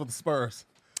golf course with the Spurs.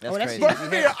 That's that's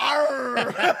crazy.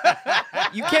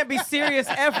 You can't be serious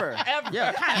ever.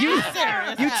 Yeah. You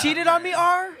cheated on me,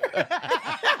 R?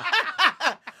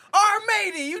 R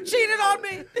matey, you cheated on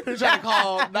me. You try to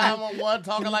call 911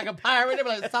 talking like a pirate. They be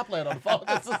like, stop playing on the phone.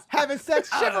 This is... Having sex,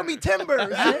 shiver me timbers.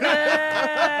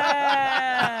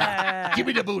 Give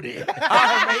me the booty. Give me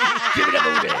the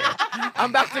booty. I'm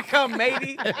about to come,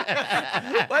 matey.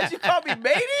 Why'd you call me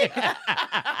matey?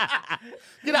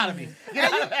 Get out of me.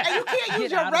 And you can't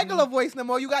use your regular voice no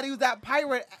more. You got to use that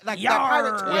pirate, like that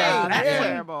pirate twang. Yeah, that's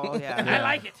terrible. Yeah. I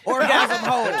like it. Orgasm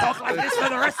hole. Talk like this for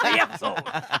the rest of the episode.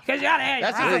 Because you gotta have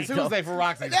That's right. just a Tuesday for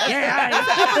Roxy. That's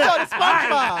the episode of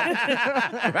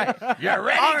SpongeBob. Right. You're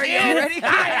ready, Are you kid? ready, kids?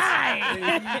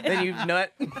 Aye, Then you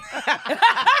nut.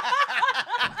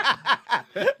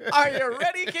 Are you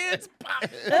ready, kids? Pop.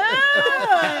 He's talking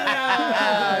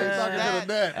to the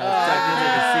net.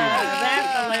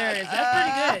 That's hilarious.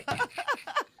 That's pretty good.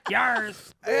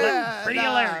 Yars. Pretty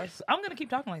hilarious. I'm gonna keep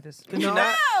talking like this.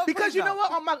 No, because you know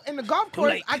what? In the golf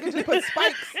course, I can just put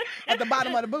spikes at the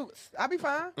bottom of the boots. I'll be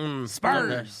fine.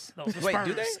 Spurs. Those are Wait, spurs.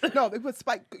 do they? No, they put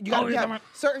spike. You got you're to have talking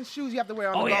certain shoes you have to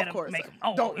wear on the golf course. Make 'em.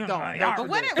 Don't. But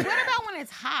what about when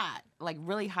it's hot? Like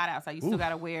really hot outside? You still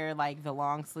gotta wear like the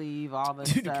long sleeve, all the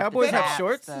Dude, stuff. Cowboys the have caps,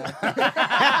 shorts? the-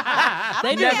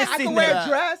 They Never I seen can wear that. a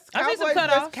dress. I've seen some Cowboys,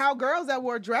 there's cutoffs. cowgirls that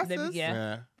wore dresses.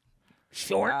 Yeah. Oh,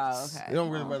 Shorts. okay. You don't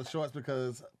really wear the shorts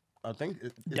because I think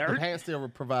the Dirt? pants still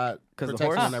provide 'Cause the protection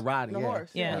horse? when they're riding. The horse.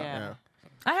 Yeah. Yeah.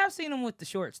 I have seen them with the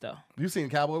shorts though. You seen a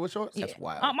cowboy with shorts? Yeah. That's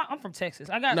wild. I'm from Texas.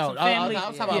 I got No, some I family.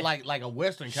 was talking about like a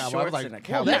Western cowboy. I was Shorts like, and a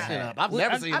pull that cowboy shit hat. up. I've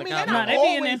never seen I a mean, they're cowboy. No, not they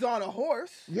be in always there. on a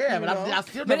horse. Yeah, but you know? I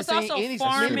still But never it's seen also anybody in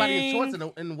farming. shorts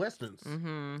in the Westerns.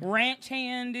 ranch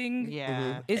handing.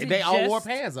 Yeah. Is it They all wore just-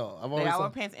 pants though. I've They always all wear saw-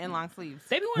 pants and long sleeves.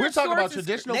 They be wearing We're talking about shorts and-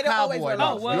 traditional They don't always cowboy. wear though.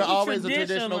 long sleeves. You're always a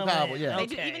traditional traditional man. cowboy. Yeah. They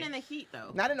do Okay. even in the heat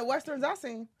though. Not in the westerns I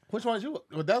seen. Which ones you?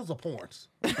 Well, those are porns.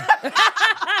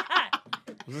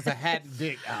 Was this a hat and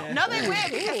dick out? No, they wear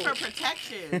it because for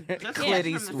protection. Just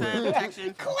Clitty from the sun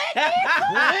protection.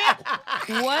 What?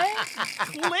 Clint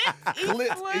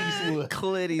Eastwood.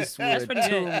 Clit That's Eastwood, pretty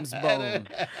good. Tombstone.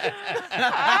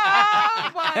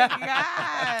 Oh my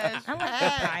gosh. I'm like a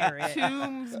pirate.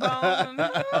 Tombstone.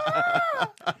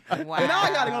 Wow. Now I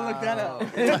gotta go look that up.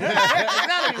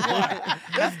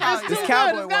 That's probably, This that's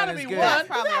cowboy one is good.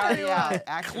 probably already out.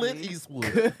 Actually. Clint Eastwood.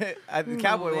 The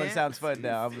cowboy one man. sounds fun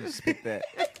now. I'm gonna speak that.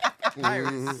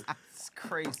 Pirates. It's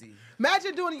crazy.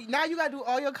 Imagine doing. Now you gotta do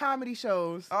all your comedy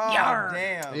shows. Oh Yarr.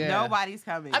 damn. Yeah. Nobody's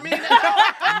coming. I mean, it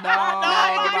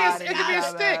could be a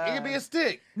stick. It could be a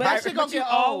stick. But that that shit gonna but you get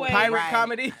old. always- Pirate Right.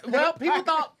 comedy. Well,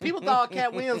 people thought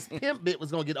Cat Williams' pimp bit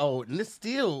was gonna get old, and it's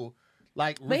still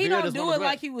like. But he revered don't as do one of it the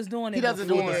like best. he was doing it. He doesn't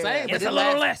do it the before. same, but It's it a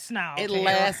little lasts- less now. It Tara.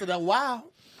 lasted a while.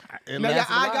 It Now your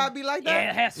lasted a eye while. gotta be like Yeah, that.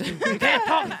 it has to. You can't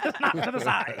talk not to the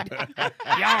side.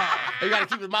 Yeah. You gotta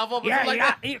keep his mouth open. Yeah, something like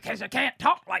that. because you can't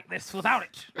talk like this without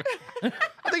it.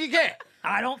 I think you can.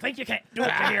 I don't think you can. Do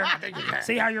it here. I think you can.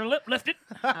 See how your lip lifted?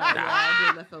 yeah, I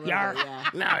did lift a little Yarr. bit, yeah.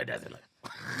 No, it doesn't.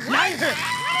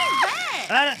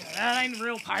 That ain't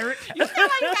real pirate. You feel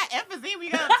like you got empathy when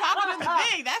you got talking in the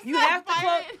thing. That's You not have to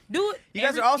pirate. do it. You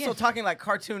guys are also talking like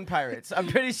cartoon pirates. I'm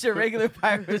pretty sure regular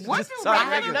pirates What's just the talk I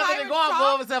haven't regular. never been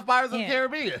going for except Pirates of the Yeah.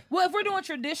 Caribbean. Well, if we're doing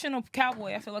traditional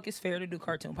cowboy, I feel like it's fair to do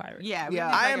cartoon pirate. Yeah, we Yeah.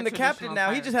 need, like, I a am the captain traditional now.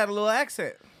 He pirate. just had a little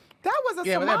accent. That was a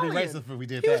Yeah, but that'd be Somalian. racist if we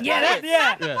did that. Yeah, That's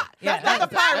yeah. Yeah. That's not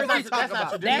the pirate we That's talk not about.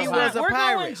 traditional. He That's was a we're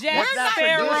pirate. going Jack What's not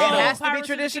Sparrow. traditional? It has to be Pirates of the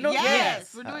traditional?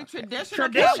 Yes, we're doing traditional.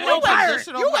 Traditional pirate.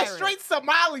 Traditional You were pirate. straight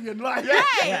Somalian, like.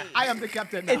 Right. I am the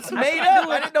captain now. It's made up.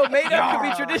 I didn't know made up could be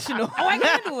Yarr. traditional. Oh, I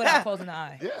can do it without closing the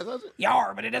eye. Yeah, that's it.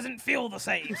 Yar, but it doesn't feel the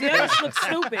same. See, that just looks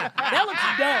stupid. That looks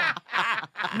dumb.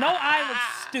 No eye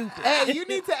looks stupid. Hey, you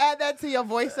need to add that to your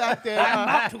voice out there. I'm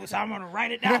about to, so I'm gonna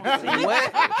write it down. See?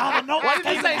 What? How the notes Why did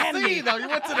you came say in handy. C though? You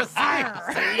went to the C.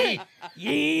 Arr.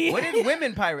 Yeah. What did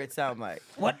women pirates sound like?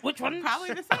 What? Which one?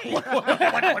 Probably the same.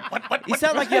 What? You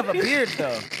sound like you have a beard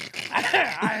though.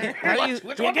 How do you? You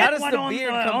How get does one the on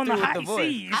beard the, come on the through with high the voice?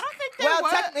 seas. I don't think there Well,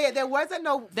 was. technically, there wasn't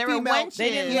no There were female. wenches. They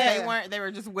didn't- They weren't. They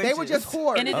were just wenches. They were just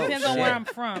whores. And it depends on shit. where I'm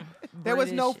from. There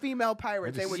was no British. female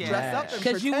pirates. They would Yeah. dress up and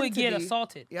Because you would pretend get to be.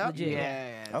 assaulted. Yep. Legit.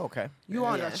 Yeah. Oh, okay. You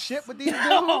on a Yes. ship with these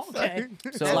dudes? Okay.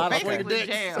 So A lot of Basically swinging dicks.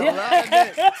 jail. A lot of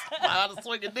dicks. A lot of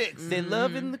swinging dicks. they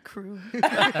love in the crew.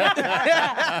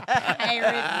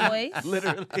 Pirate voice.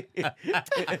 Literally.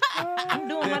 I'm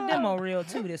doing my demo reel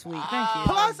too this week. Thank you.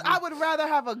 Plus, I would rather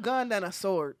have a gun than a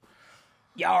sword.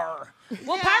 Yar.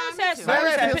 Well, Yeah, pirates me had too. swords.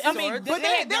 Pirates I had mean, swords. But they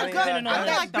had they're guns good. depending on I the-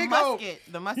 like Like the big old- musket.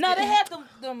 The musket. No, they had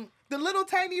them The little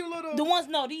tiny little. the ones.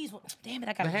 No, these ones. Damn it,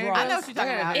 I gotta The draw. I know what you're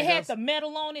talking about. It had the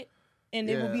metal on it. and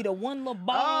it would be the one little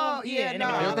ball. Oh, yeah, and no.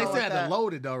 everything- They know said what to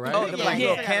load it though, right? Oh, the like Yeah.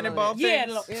 little cannonball Yeah,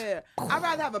 things? Yeah, I'd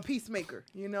rather have a peacemaker,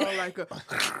 you know, like a.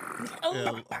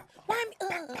 Oh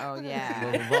yeah.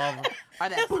 Little revolver. Or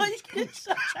that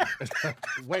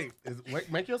Wait,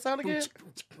 make your sound again?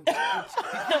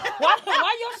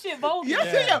 why your shit vulgar?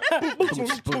 Yeah.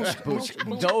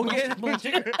 Dogan? What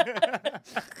sound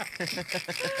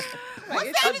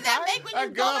does that make when you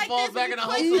That go gun like falls this? back in when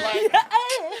the you holster click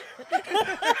like.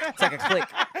 It's like a click.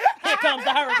 Here comes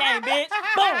the hurricane, bitch.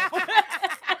 Boom.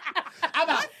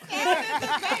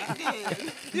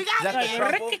 You got That's it. a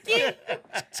trouble.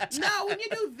 No, when you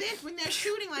do this, when they're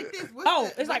shooting like this.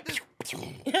 It's like.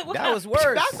 That was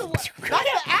worse. That's the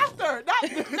after. No,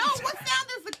 what sound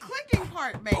does the clicking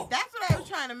part make? That's what I was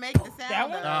trying to make the That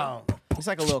sound one? of. Oh, It's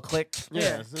like a little click.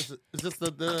 yeah. It's just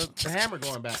the hammer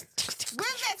going back. What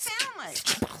does that sound like?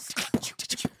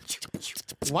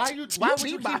 Why would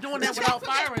you keep doing that without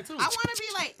firing too? I want to be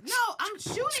like, no, I'm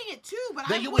shooting it too, but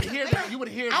Then I you would wasn't hear there. that. You would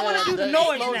hear. I want to do the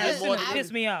noise now. explosion This more shit than-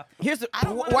 piss me off. Here's the. I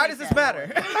don't wanna Why make does this that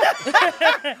matter?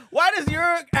 Why does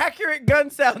your accurate gun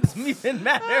sounds even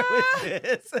matter with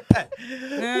this? What's the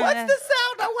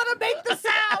sound? I want to make the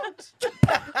sound.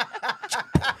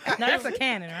 No, that's a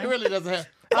cannon, It right? really doesn't have.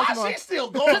 Why she's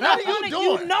still going? What are you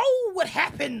doing? You know what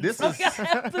happened. This Like, is- I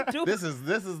have to do. This is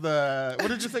the. What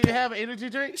did you say you have? An energy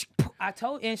drink? I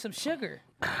told you, and some sugar.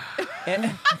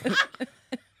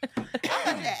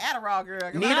 Yeah, Adderall girl.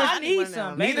 I need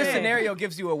some. Neither baby. scenario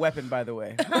gives you a weapon, by the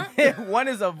way. One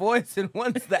is a voice and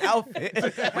one's the outfit.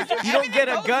 You don't get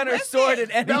a gun or sword in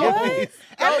any of these.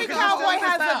 Every No, 'cause cowboy it's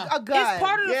has a gun. It's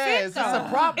part of the Yeah, fit, it's just a though.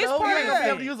 prop. It's though. part You of ain't the gonna be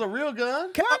able fit. to use a real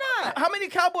gun. Why not? How many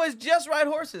cowboys just ride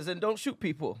horses and don't shoot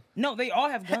people? No, they all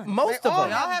have guns. Most They of all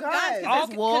them. Y'all have guns. 'Cause All-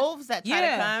 there's wolves that try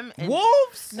yeah. to come. And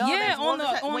Wolves? No, Yeah, there's on wolves the-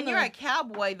 that- on when the- you're a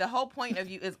cowboy, the whole point of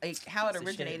you is how it Piece of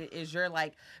originated is you're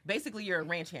like basically you're a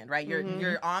ranch hand, right?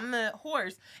 You're on the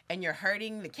horse and you're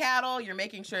herding the cattle. You're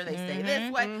making sure they stay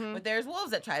this way. But there's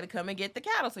wolves that try to come and get the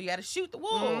cattle, so you got to shoot the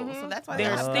wolves. So that's why they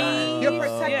There's have thieves. guns. You're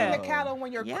protecting Yeah. the cattle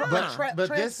when you're Yeah. But this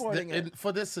transporting it.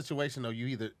 for this situation though, you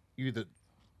either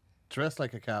dress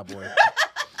like a cowboy.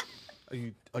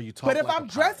 Or you talk But if like I'm a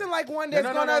dressing pirate. like one, there's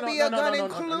gonna be a gun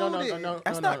included.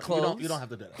 That's not clothes. You don't have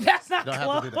to do that. That's not You don't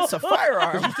close. have to do that. It's a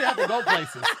firearm. You still have to go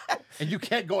places, and you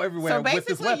can't go everywhere So with this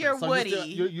basically, weapon. you're so Woody,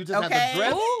 You just have okay? to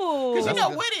dress. Ooh. Because you know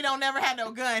That's- Woody don't never had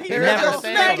no gun. He There Never is no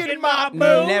stand. snake in my boot.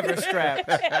 Never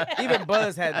strapped. Even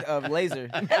Buzz had a laser.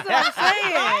 That's what I'm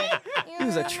saying. He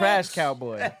was a trash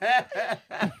cowboy.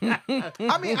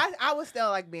 I mean, I would still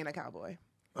like being a cowboy.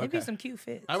 It'd be some cute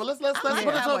fits. All right, well, let's I like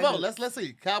put it to a cowboy vote. boots. Let's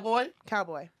see. Cowboy,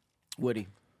 Cowboy. Woody.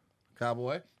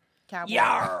 cowboy. Cowboy.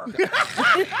 Yar.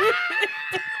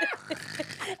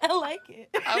 I like it.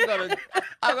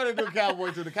 I'm gonna do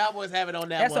cowboy too. The Cowboys have it on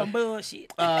that That's one. some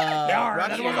bullshit. Uh, Yar,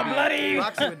 that was a bloody.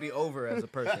 Roxy would be over as a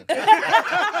person.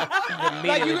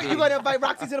 Like you gonna invite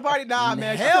Roxy to the party? Nah,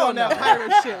 man. She's Hell on that no.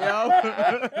 pirate shit,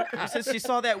 yo. Since she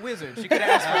saw that wizard, she could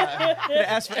have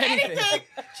asked for anything.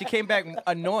 She came back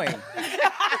annoying.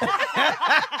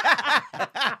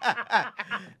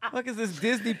 What is this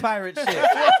Disney pirate shit?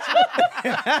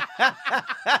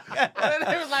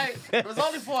 it was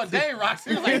only for a day,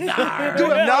 Roxy. He was like, nah.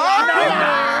 Do it.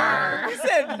 Nar. He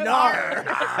said nar.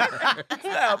 That's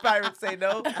not how pirates say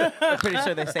no. I'm pretty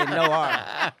sure they say no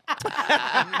R.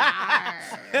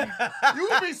 You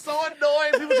would be so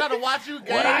annoyed if people trying to watch you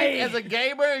game as a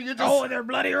gamer and you just. Oh, they're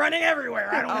bloody running everywhere.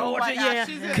 I don't know Oh what my to. gosh, Yeah.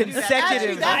 she's gonna do that.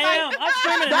 Consecutive. I am. I'm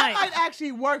streaming That tonight. might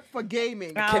actually work for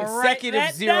gaming. All right, Consecutive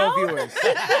that zero down. viewers.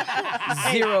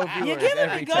 Zero You're viewers giving me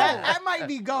every gold. time. That might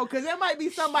be go, because there might be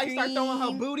somebody start throwing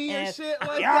her booty and And- shit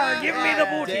like Yar, that. give me the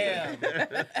booty. Damn.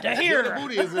 To Yeah, the here.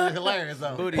 booty is hilarious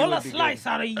though. Booty Pull would a be good. slice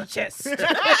out of your chest.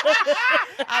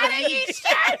 Out of each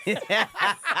chest.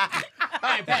 All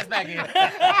right, pass back in. That's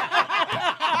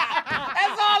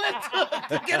all it took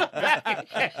to get him back.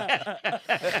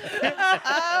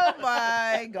 Oh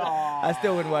my god. I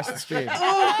still wouldn't watch the stream.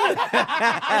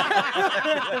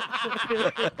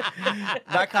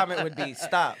 My comment would be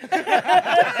stop.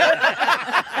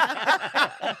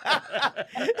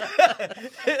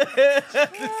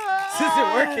 This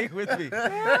isn't working with me. My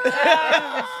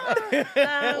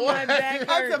back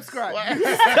hurts. Unsubscribe.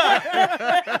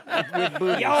 With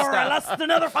booty. You're Stop. lost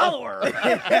another follower.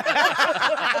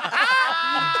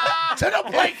 To the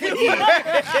plate.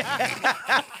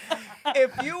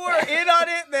 If you were in on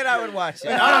it, then I would watch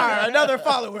it. Another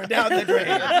follower down the drain.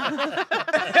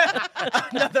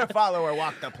 Another follower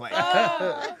walked the plank.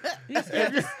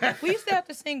 We used to have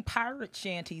to sing pirate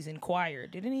shanties in choir.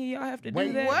 Did any of y'all have to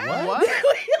do that? What?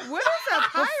 What is a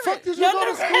pirate? Fuck did you go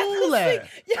to school at?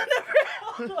 Y'all never.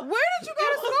 Where did you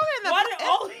go to school in the? Why did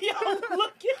all of y'all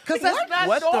look at? Because that's not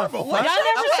What the normal. fuck?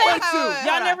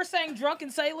 Y'all never sang Drunken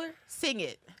Sailor? Sing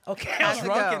it. Okay. How's it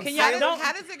go? Drunken Can y'all don't?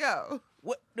 How does it go?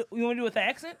 What you want to do with the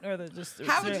accent or the just?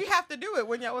 How would you have to do it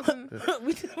when y'all wasn't?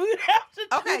 we would have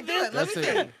to. Okay, do it. Let me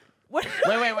see. What?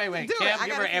 Wait. Do it. Cam, I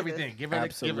give gotta her see everything. Give her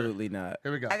Absolutely not.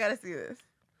 Here we go. I gotta see this.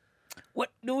 What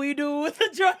do we do with the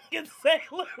Drunken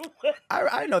Sailor?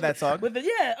 I know that song. With the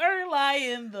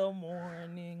early in the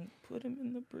morning, put him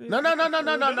in the bridge. No. Now, You you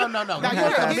gotta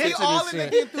gotta give give you all this in the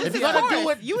shit. If you're gonna do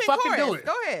it, You in fucking chorus. do it.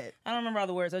 Go ahead. I don't remember all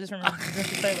the words. I just remember Drunken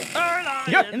Sailor.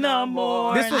 Early in the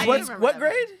morning. This was I what remember what that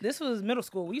grade? This was middle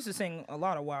school. We used to sing a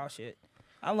lot of wild shit.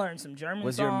 I learned some German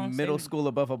Was your songs. middle sang- school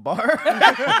above a bar? Yo,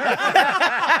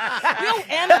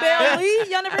 Annabelle Lee.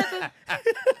 Y'all never heard the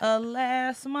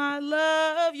Alas, my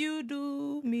love, you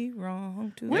do me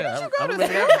wrong too. Where did you go to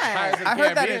remember school that. at? I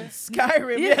heard that in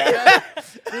Skyrim. Yeah.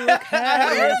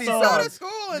 Where did you go to songs.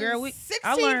 school in Girl, 1653?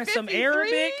 I learned some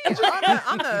Arabic.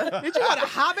 On the Did you go to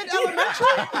Hobbit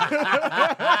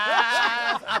Elementary?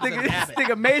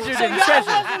 Nigga majored in Y'all treasure.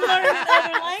 wasn't learning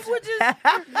other languages.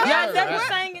 Y'all never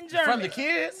sang in German. From the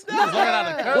kids? You was learning how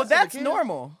to curse Well, from the that's kids?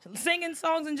 normal. Singing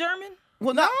songs in German.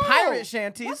 Well, not No. pirate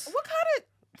shanties. What kind of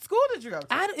school did you go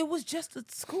to? It was just a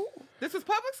school. This was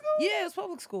public school? Yeah, it was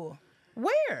public school.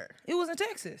 Where? It was in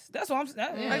Texas. That's what I'm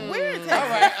saying. Like where in All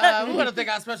Texas? right, we want to thank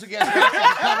our special guest for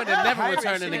coming and never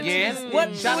returning again.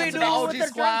 What Shout do out we to do the OG with the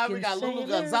squad. We drunken got Lulu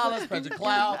sailor? Gonzalez, Patrick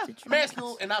Cloud,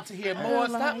 Mascu, and out to hear more.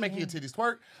 Stop making your titties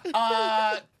twerk.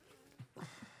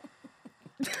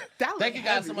 Thank you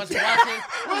guys so much for watching.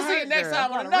 We'll see you next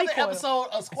time on another episode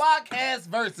of SquADcast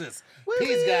Versus.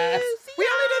 Peace, guys. We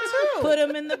only did two. Put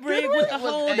him in the brig with the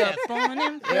hold up on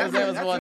him. That was one.